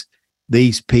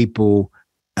 These people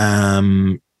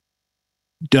don't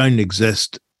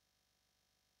exist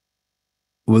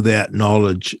without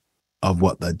knowledge of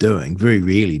what they're doing. Very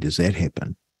rarely does that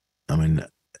happen. I mean,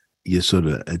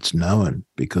 it's known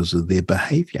because of their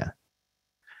behavior.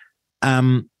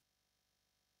 And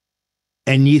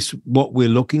yes, what we're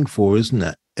looking for, isn't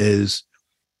it, is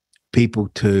people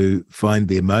to find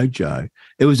their mojo.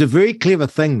 It was a very clever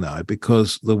thing, though,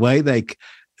 because the way back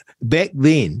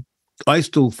then, I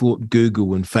still thought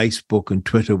Google and Facebook and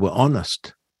Twitter were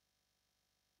honest.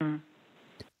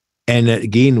 And it,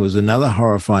 again, was another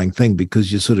horrifying thing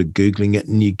because you're sort of Googling it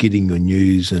and you're getting your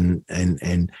news and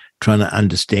trying to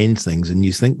understand things. And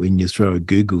you think when you throw a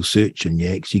Google search and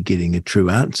you're actually getting a true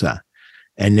answer.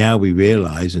 And now we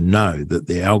realize and know that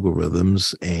their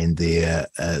algorithms and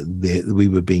we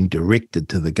were being directed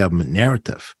to the government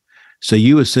narrative. So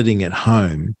you were sitting at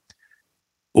home,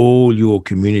 all your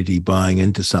community buying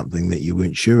into something that you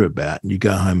weren't sure about, and you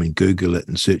go home and Google it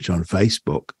and search on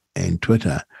Facebook and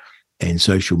Twitter and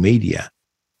social media.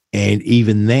 And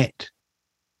even that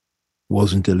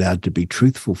wasn't allowed to be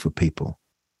truthful for people.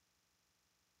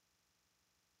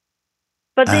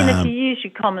 But then if you use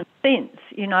your common sense,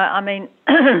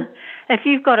 if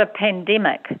you've got a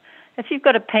pandemic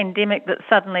that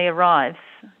suddenly arrives,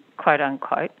 quote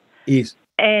unquote, yes,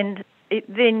 and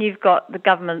then you've got the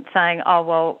government saying, oh,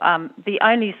 well, the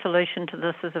only solution to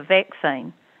this is a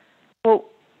vaccine. Well,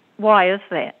 why is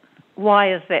that?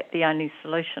 Why is that the only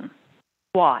solution?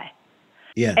 Why?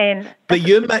 Yeah. But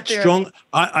you're much stronger.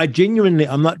 I genuinely,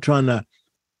 I'm not trying to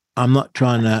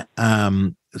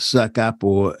suck up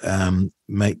or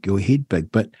make your head big.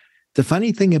 But the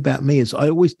funny thing about me is I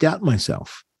always doubt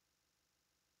myself.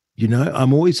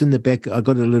 I'm always in the back. I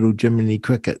got a little Jiminy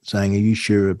Cricket saying, are you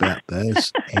sure about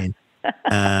this? And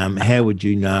how would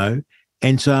you know?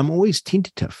 And so I'm always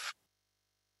tentative.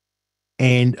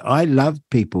 And I love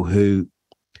people who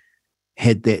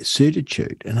had that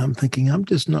certitude. And I'm thinking, I'm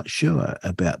just not sure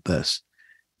about this.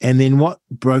 And then what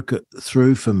broke it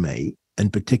through for me in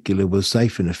particular was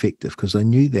safe and effective, because I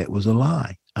knew that was a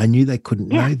lie. I knew they couldn't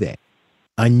know that.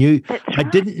 I knew I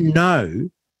didn't know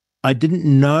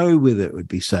whether it would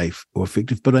be safe or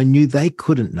effective, but I knew they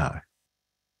couldn't know.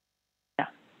 Yeah.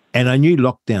 And I knew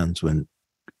lockdowns were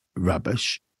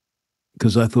rubbish,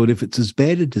 because I thought if it's as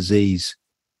bad a disease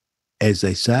as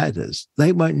they say it is,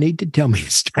 they won't need to tell me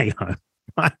to stay home.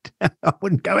 Right? I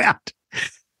wouldn't go out.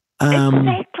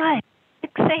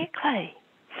 Exactly.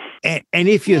 And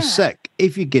if you're sick,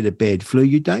 if you get a bad flu,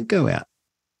 you don't go out.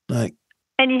 And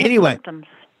you have symptoms.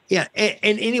 Yeah.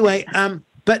 And anyway,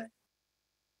 but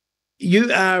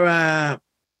you are a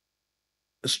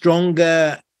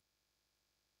stronger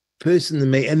person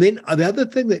than me. And then the other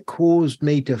thing that caused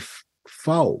me to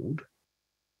fold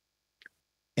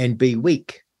and be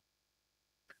weak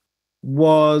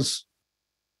was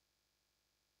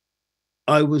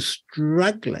I was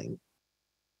struggling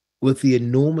with the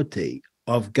enormity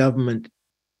of government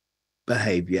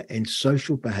behavior and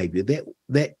social behavior.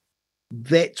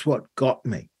 That's what got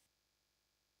me.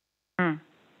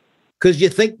 Because you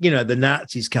think, the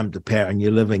Nazis come to power and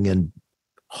you're living in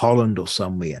Holland or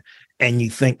somewhere, and you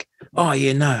think, oh,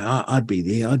 yeah, no, I'd be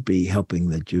there. I'd be helping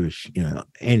the Jewish,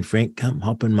 Anne Frank, come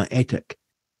hop in my attic,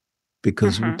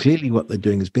 because clearly what they're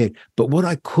doing is bad. But what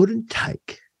I couldn't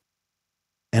take,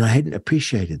 and I hadn't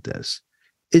appreciated this,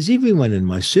 is everyone in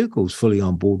my circle's fully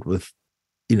on board with,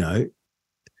 the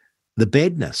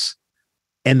badness,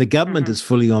 and the government is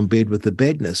fully on board with the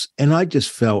badness. And I just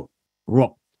felt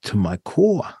rocked to my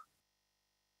core.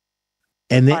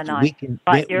 And that weakened,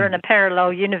 you're in a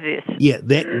parallel universe. Yeah,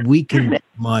 that weakened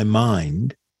my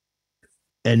mind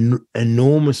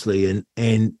enormously.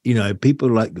 And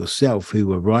people like yourself who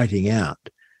were writing out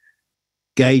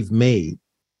gave me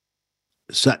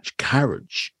such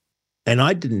courage and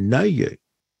I didn't know you,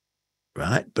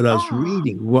 right? But I was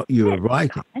reading what you were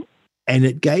writing, and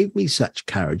it gave me such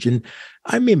courage. And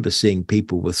I remember seeing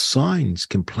people with signs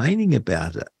complaining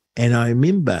about it, and I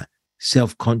remember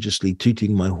self-consciously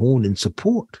tooting my horn in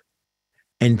support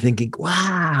and thinking,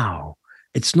 wow,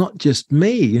 it's not just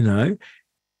me, you know.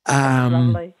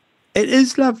 Lovely. It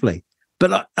is lovely.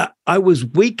 But I was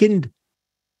weakened,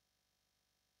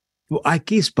 well, I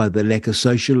guess, by the lack of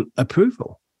social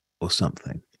approval or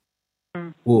something,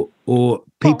 or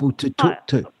people to talk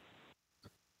to.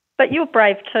 But you're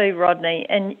brave too, Rodney,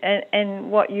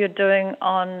 and what you're doing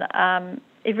on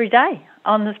every day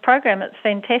on this program. It's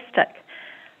fantastic.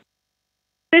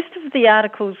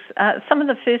 Some of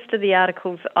the first of the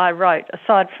articles I wrote,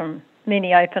 aside from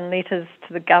many open letters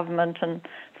to the government and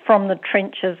from the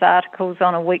trenches articles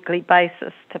on a weekly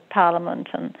basis to Parliament,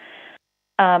 and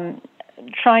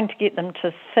trying to get them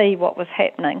to see what was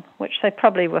happening, which they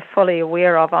probably were fully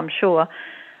aware of, I'm sure.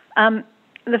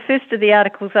 The first of the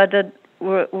articles I did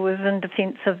was in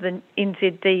defence of the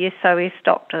NZD SOS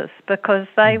doctors, because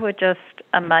they were just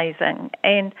amazing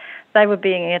and they were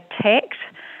being attacked.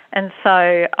 And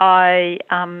so I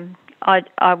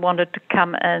wanted to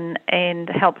come in and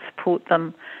help support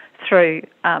them through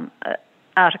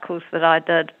articles that I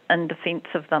did in defence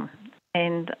of them.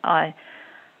 And I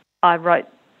wrote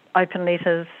open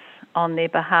letters on their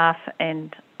behalf,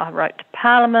 and I wrote to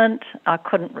Parliament. I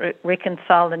couldn't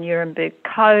reconcile the Nuremberg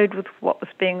Code with what was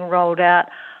being rolled out.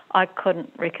 I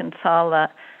couldn't reconcile the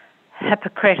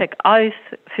Hippocratic Oath,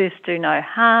 first do no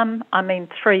harm. I mean,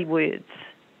 3 words.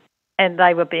 And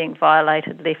they were being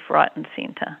violated left, right and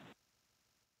centre.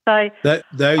 So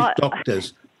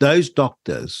those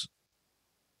doctors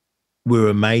were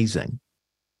amazing.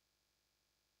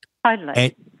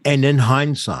 Totally. And in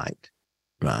hindsight,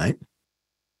 right,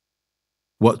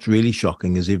 what's really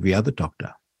shocking is every other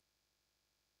doctor.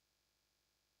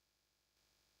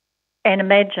 And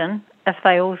imagine if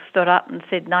they all stood up and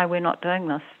said, no, we're not doing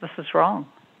this. This is wrong.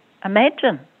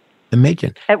 Imagine.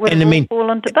 It would all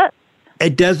fall into bits.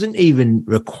 It doesn't even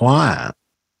require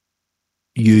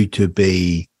you to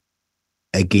be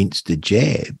against the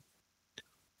jab.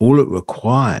 All it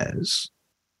requires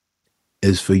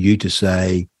is for you to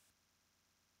say,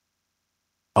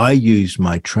 I use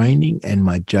my training and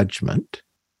my judgment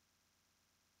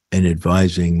in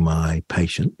advising my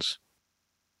patients,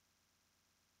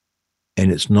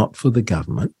 and it's not for the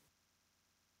government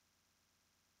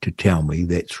to tell me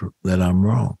that I'm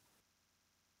wrong.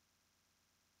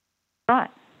 Right.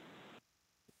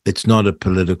 It's not a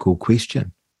political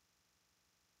question.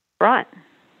 Right.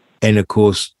 And of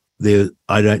course,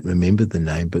 I don't remember the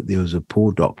name, but there was a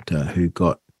poor doctor who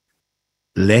got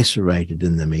lacerated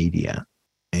in the media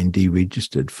and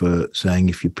deregistered for saying,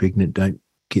 if you're pregnant, don't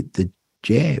get the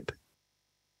jab.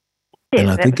 Yeah, and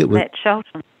I think it was Matt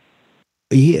Shelton.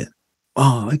 Yeah.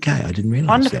 Oh, okay. I didn't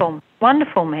realise that.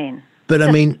 Wonderful man. But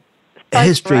I mean, so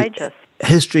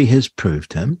history has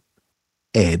proved him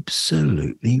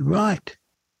absolutely right.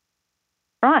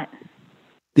 Right.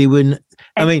 There were,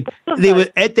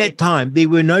 at that time, there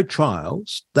were no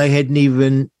trials. They hadn't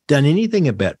even done anything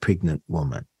about pregnant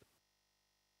women.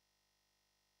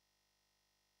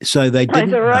 So they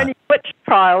didn't. There were only witch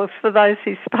trials for those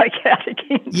who spoke out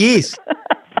against. Yes.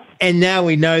 And now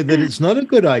we know that it's not a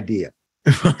good idea.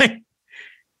 Right?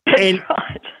 That's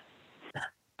right.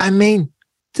 I mean,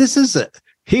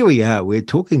 here we are, we're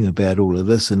talking about all of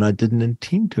this, and I didn't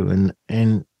intend to,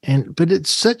 but it's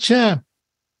such a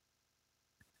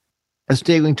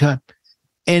staggering time.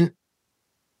 And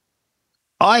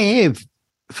I have,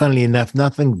 funnily enough,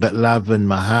 nothing but love in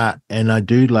my heart, and I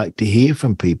do like to hear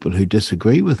from people who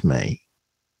disagree with me.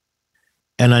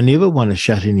 And I never want to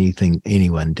shut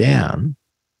anyone down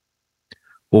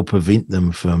or prevent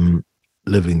them from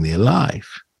living their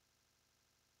life.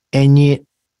 And yet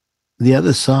the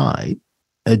other side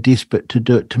are desperate to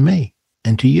do it to me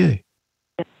and to you.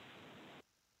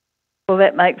 Well,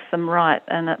 that makes them right,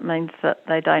 and it means that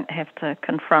they don't have to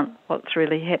confront what's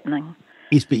really happening.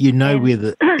 Yes, but you know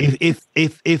whether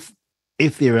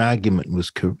if their argument was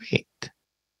correct.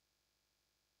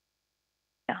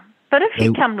 Yeah, but if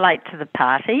you come late to the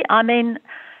party, I mean,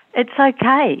 it's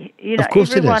okay. You know, of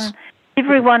course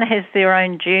everyone has their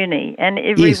own journey, and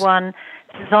everyone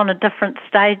is on a different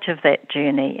stage of that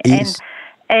journey. Yes.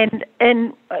 And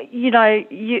you know,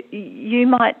 you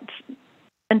might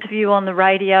interview on the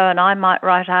radio, and I might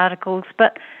write articles,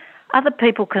 but other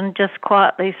people can just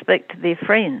quietly speak to their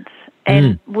friends.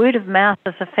 And word of mouth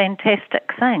is a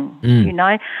fantastic thing, you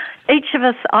know. Each of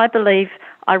us, I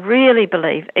really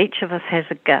believe each of us has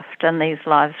a gift in these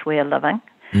lives we are living.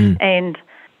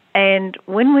 And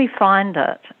when we find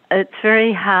it, it's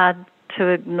very hard to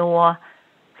ignore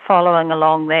following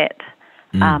along that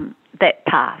that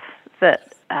path.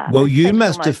 That well, you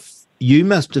must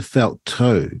have felt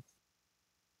too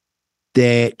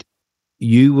that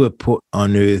you were put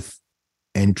on earth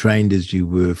and trained as you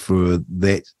were for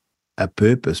a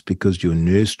purpose, because your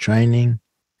nurse training,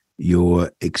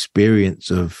 your experience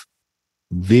of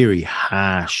very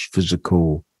harsh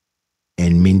physical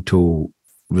and mental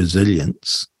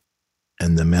resilience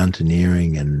and the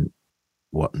mountaineering and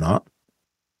whatnot.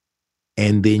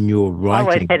 And then your writing.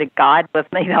 I always had a guide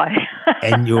with me though.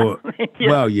 And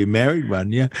well, you married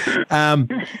one, yeah.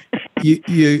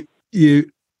 You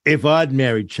if I'd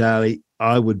married Charlie,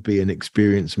 I would be an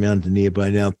experienced mountaineer by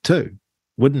now too,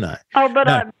 wouldn't I? Oh, but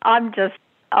no. I'm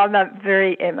a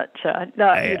very amateur.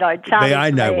 No, Charlie's I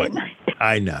know man.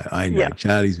 I know. Yeah.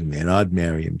 Charlie's a man. I'd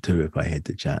marry him too if I had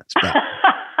the chance. But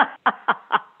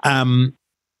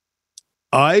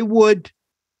I would.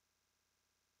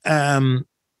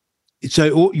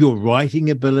 So all your writing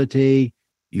ability,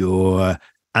 your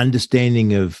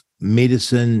understanding of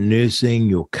medicine, nursing,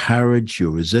 your courage, your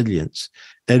resilience,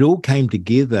 it all came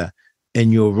together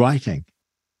in your writing,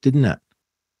 didn't it?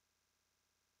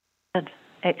 It did,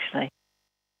 actually.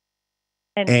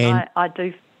 And I do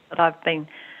feel that I've been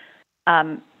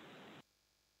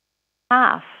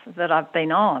path that I've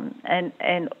been on, and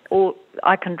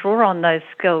I can draw on those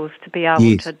skills to be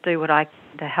able to do what I can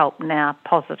to help now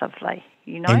positively,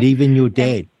 And even your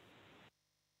dad.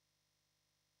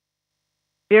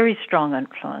 Very strong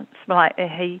influence. Like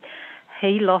he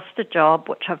lost a job,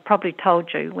 which I've probably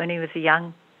told you, when he was a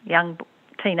young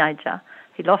teenager.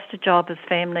 He lost a job his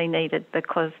family needed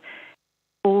because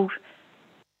he called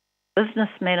business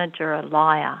manager a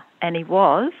liar, and he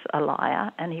was a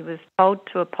liar, and he was told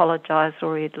to apologise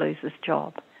or he'd lose his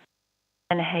job.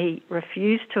 And he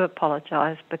refused to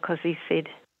apologise because he said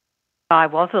I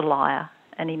was a liar,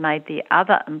 and he made the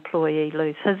other employee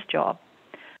lose his job.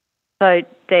 So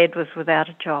Dad was without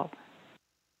a job.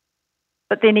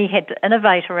 But then he had to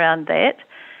innovate around that,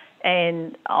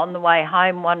 and on the way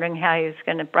home, wondering how he was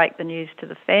going to break the news to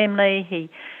the family,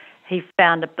 he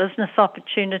found a business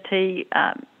opportunity,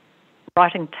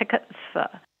 writing tickets for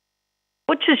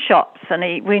butcher shops, and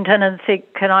he went in and said,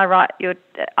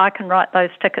 I can write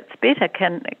those tickets better,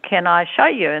 can I show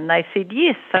you? And they said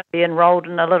yes. So he enrolled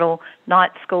in a little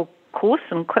night school course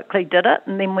and quickly did it,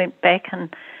 and then went back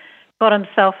and got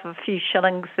himself a few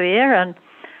shillings there,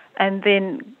 and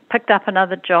then picked up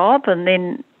another job, and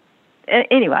then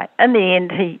anyway, in the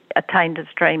end he attained his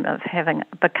dream of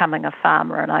becoming a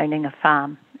farmer and owning a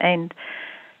farm. And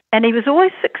he was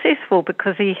always successful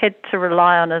because he had to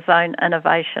rely on his own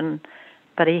innovation,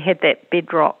 but he had that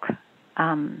bedrock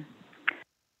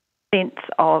sense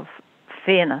of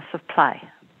fairness of play.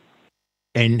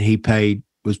 And he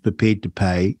was prepared to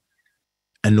pay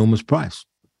enormous price.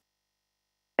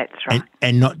 That's right.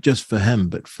 And not just for him,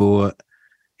 but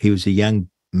he was a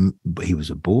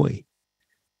boy,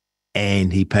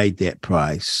 and he paid that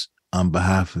price on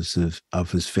behalf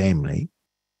of his family.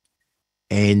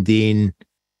 And then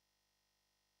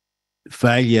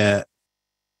failure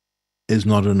is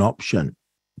not an option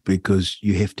because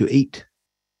you have to eat.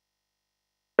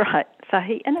 Right. So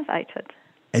he innovated.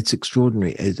 It's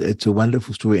extraordinary. It's a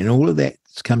wonderful story. And all of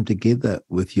that's come together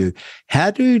with you.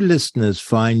 How do listeners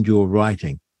find your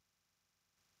writing?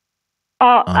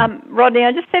 Oh, Rodney,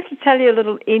 I just have to tell you a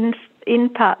little end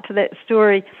part to that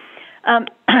story.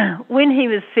 When he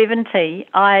was 70,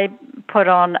 I put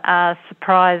on a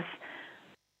surprise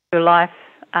life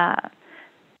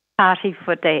party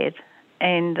for Dad,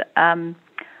 and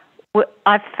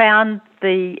I found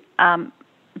the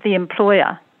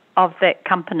employer of that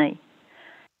company,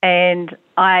 and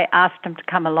I asked him to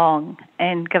come along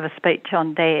and give a speech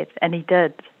on Dad, and he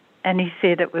did. And he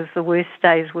said it was the worst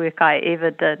day's work I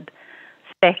ever did,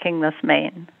 stacking this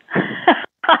man.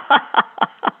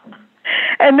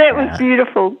 And that was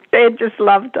beautiful. Dad just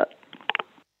loved it.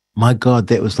 My God,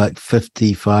 that was like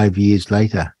 55 years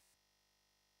later.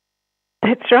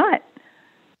 That's right.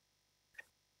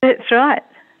 That's right.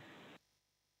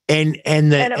 And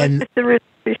it was just a really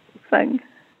special thing.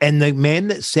 And the man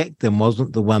that sacked him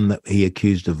wasn't the one that he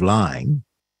accused of lying.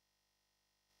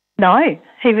 No,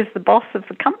 he was the boss of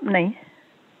the company.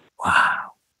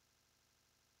 Wow.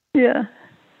 Yeah.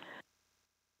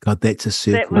 God, that's a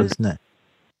circle, isn't it?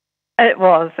 It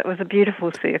was. It was a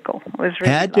beautiful circle. It was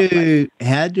really lovely.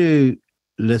 How do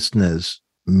listeners,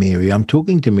 Mary, I'm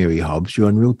talking to Mary Hobbs, you're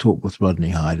on Real Talk with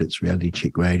Rodney Hyde, it's Reality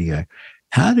Check Radio.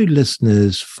 How do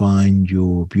listeners find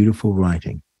your beautiful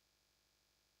writing?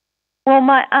 Well,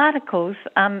 my articles,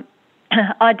 I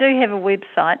do have a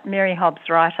website,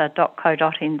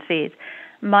 maryhobbswriter.co.nz,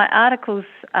 My articles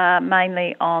are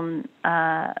mainly on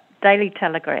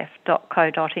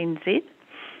dailytelegraph.co.nz.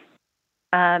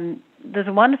 There's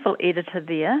a wonderful editor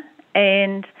there,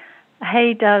 and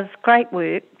he does great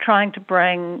work trying to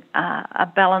bring a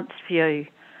balanced view,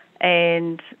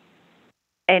 and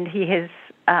he has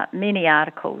many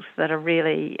articles that are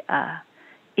really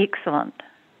excellent.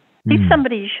 He's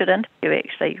somebody you should interview,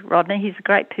 actually, Rodney. He's a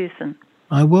great person.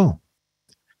 I will.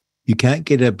 You can't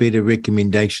get a better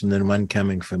recommendation than one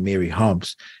coming from Mary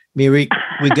Hobbs. Mary,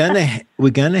 we're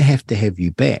gonna have to have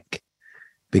you back,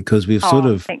 because we've sort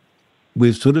of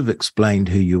explained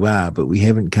who you are, but we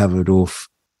haven't covered off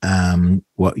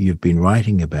what you've been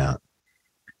writing about.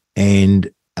 And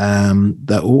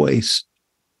they always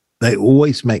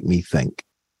make me think,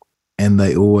 and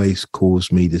they always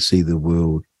cause me to see the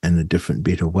world in a different,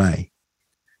 better way.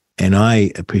 And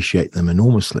I appreciate them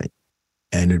enormously.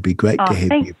 And it'd be great to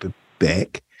have you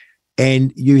back.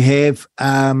 And you have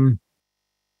a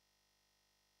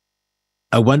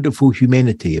wonderful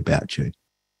humanity about you.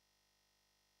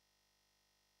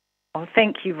 Oh,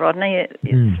 thank you, Rodney.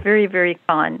 It's very, very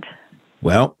kind.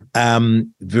 Well,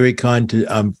 very kind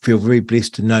to feel very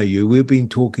blessed to know you. We've been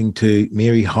talking to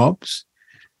Mary Hobbs.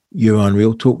 You're on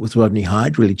Real Talk with Rodney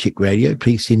Hyde, Really Check Radio.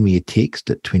 Please send me a text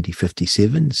at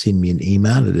 2057. Send me an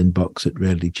email at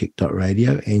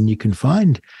inbox@reallycheck.radio. And you can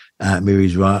find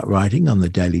Mary's writing on the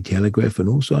Daily Telegraph and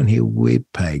also on her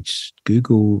webpage.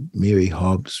 Google Mary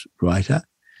Hobbs writer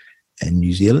in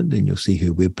New Zealand, and you'll see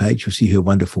her webpage. You'll see her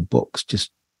wonderful books,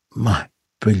 just my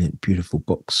brilliant, beautiful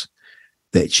books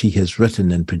that she has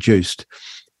written and produced.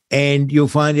 And you'll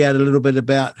find out a little bit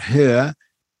about her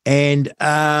and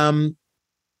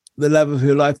the love of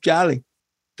her life, Charlie.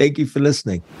 Thank you for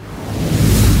listening.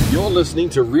 You're listening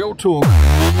to Real Talk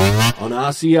on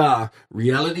RCR,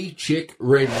 Reality Check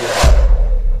Radio.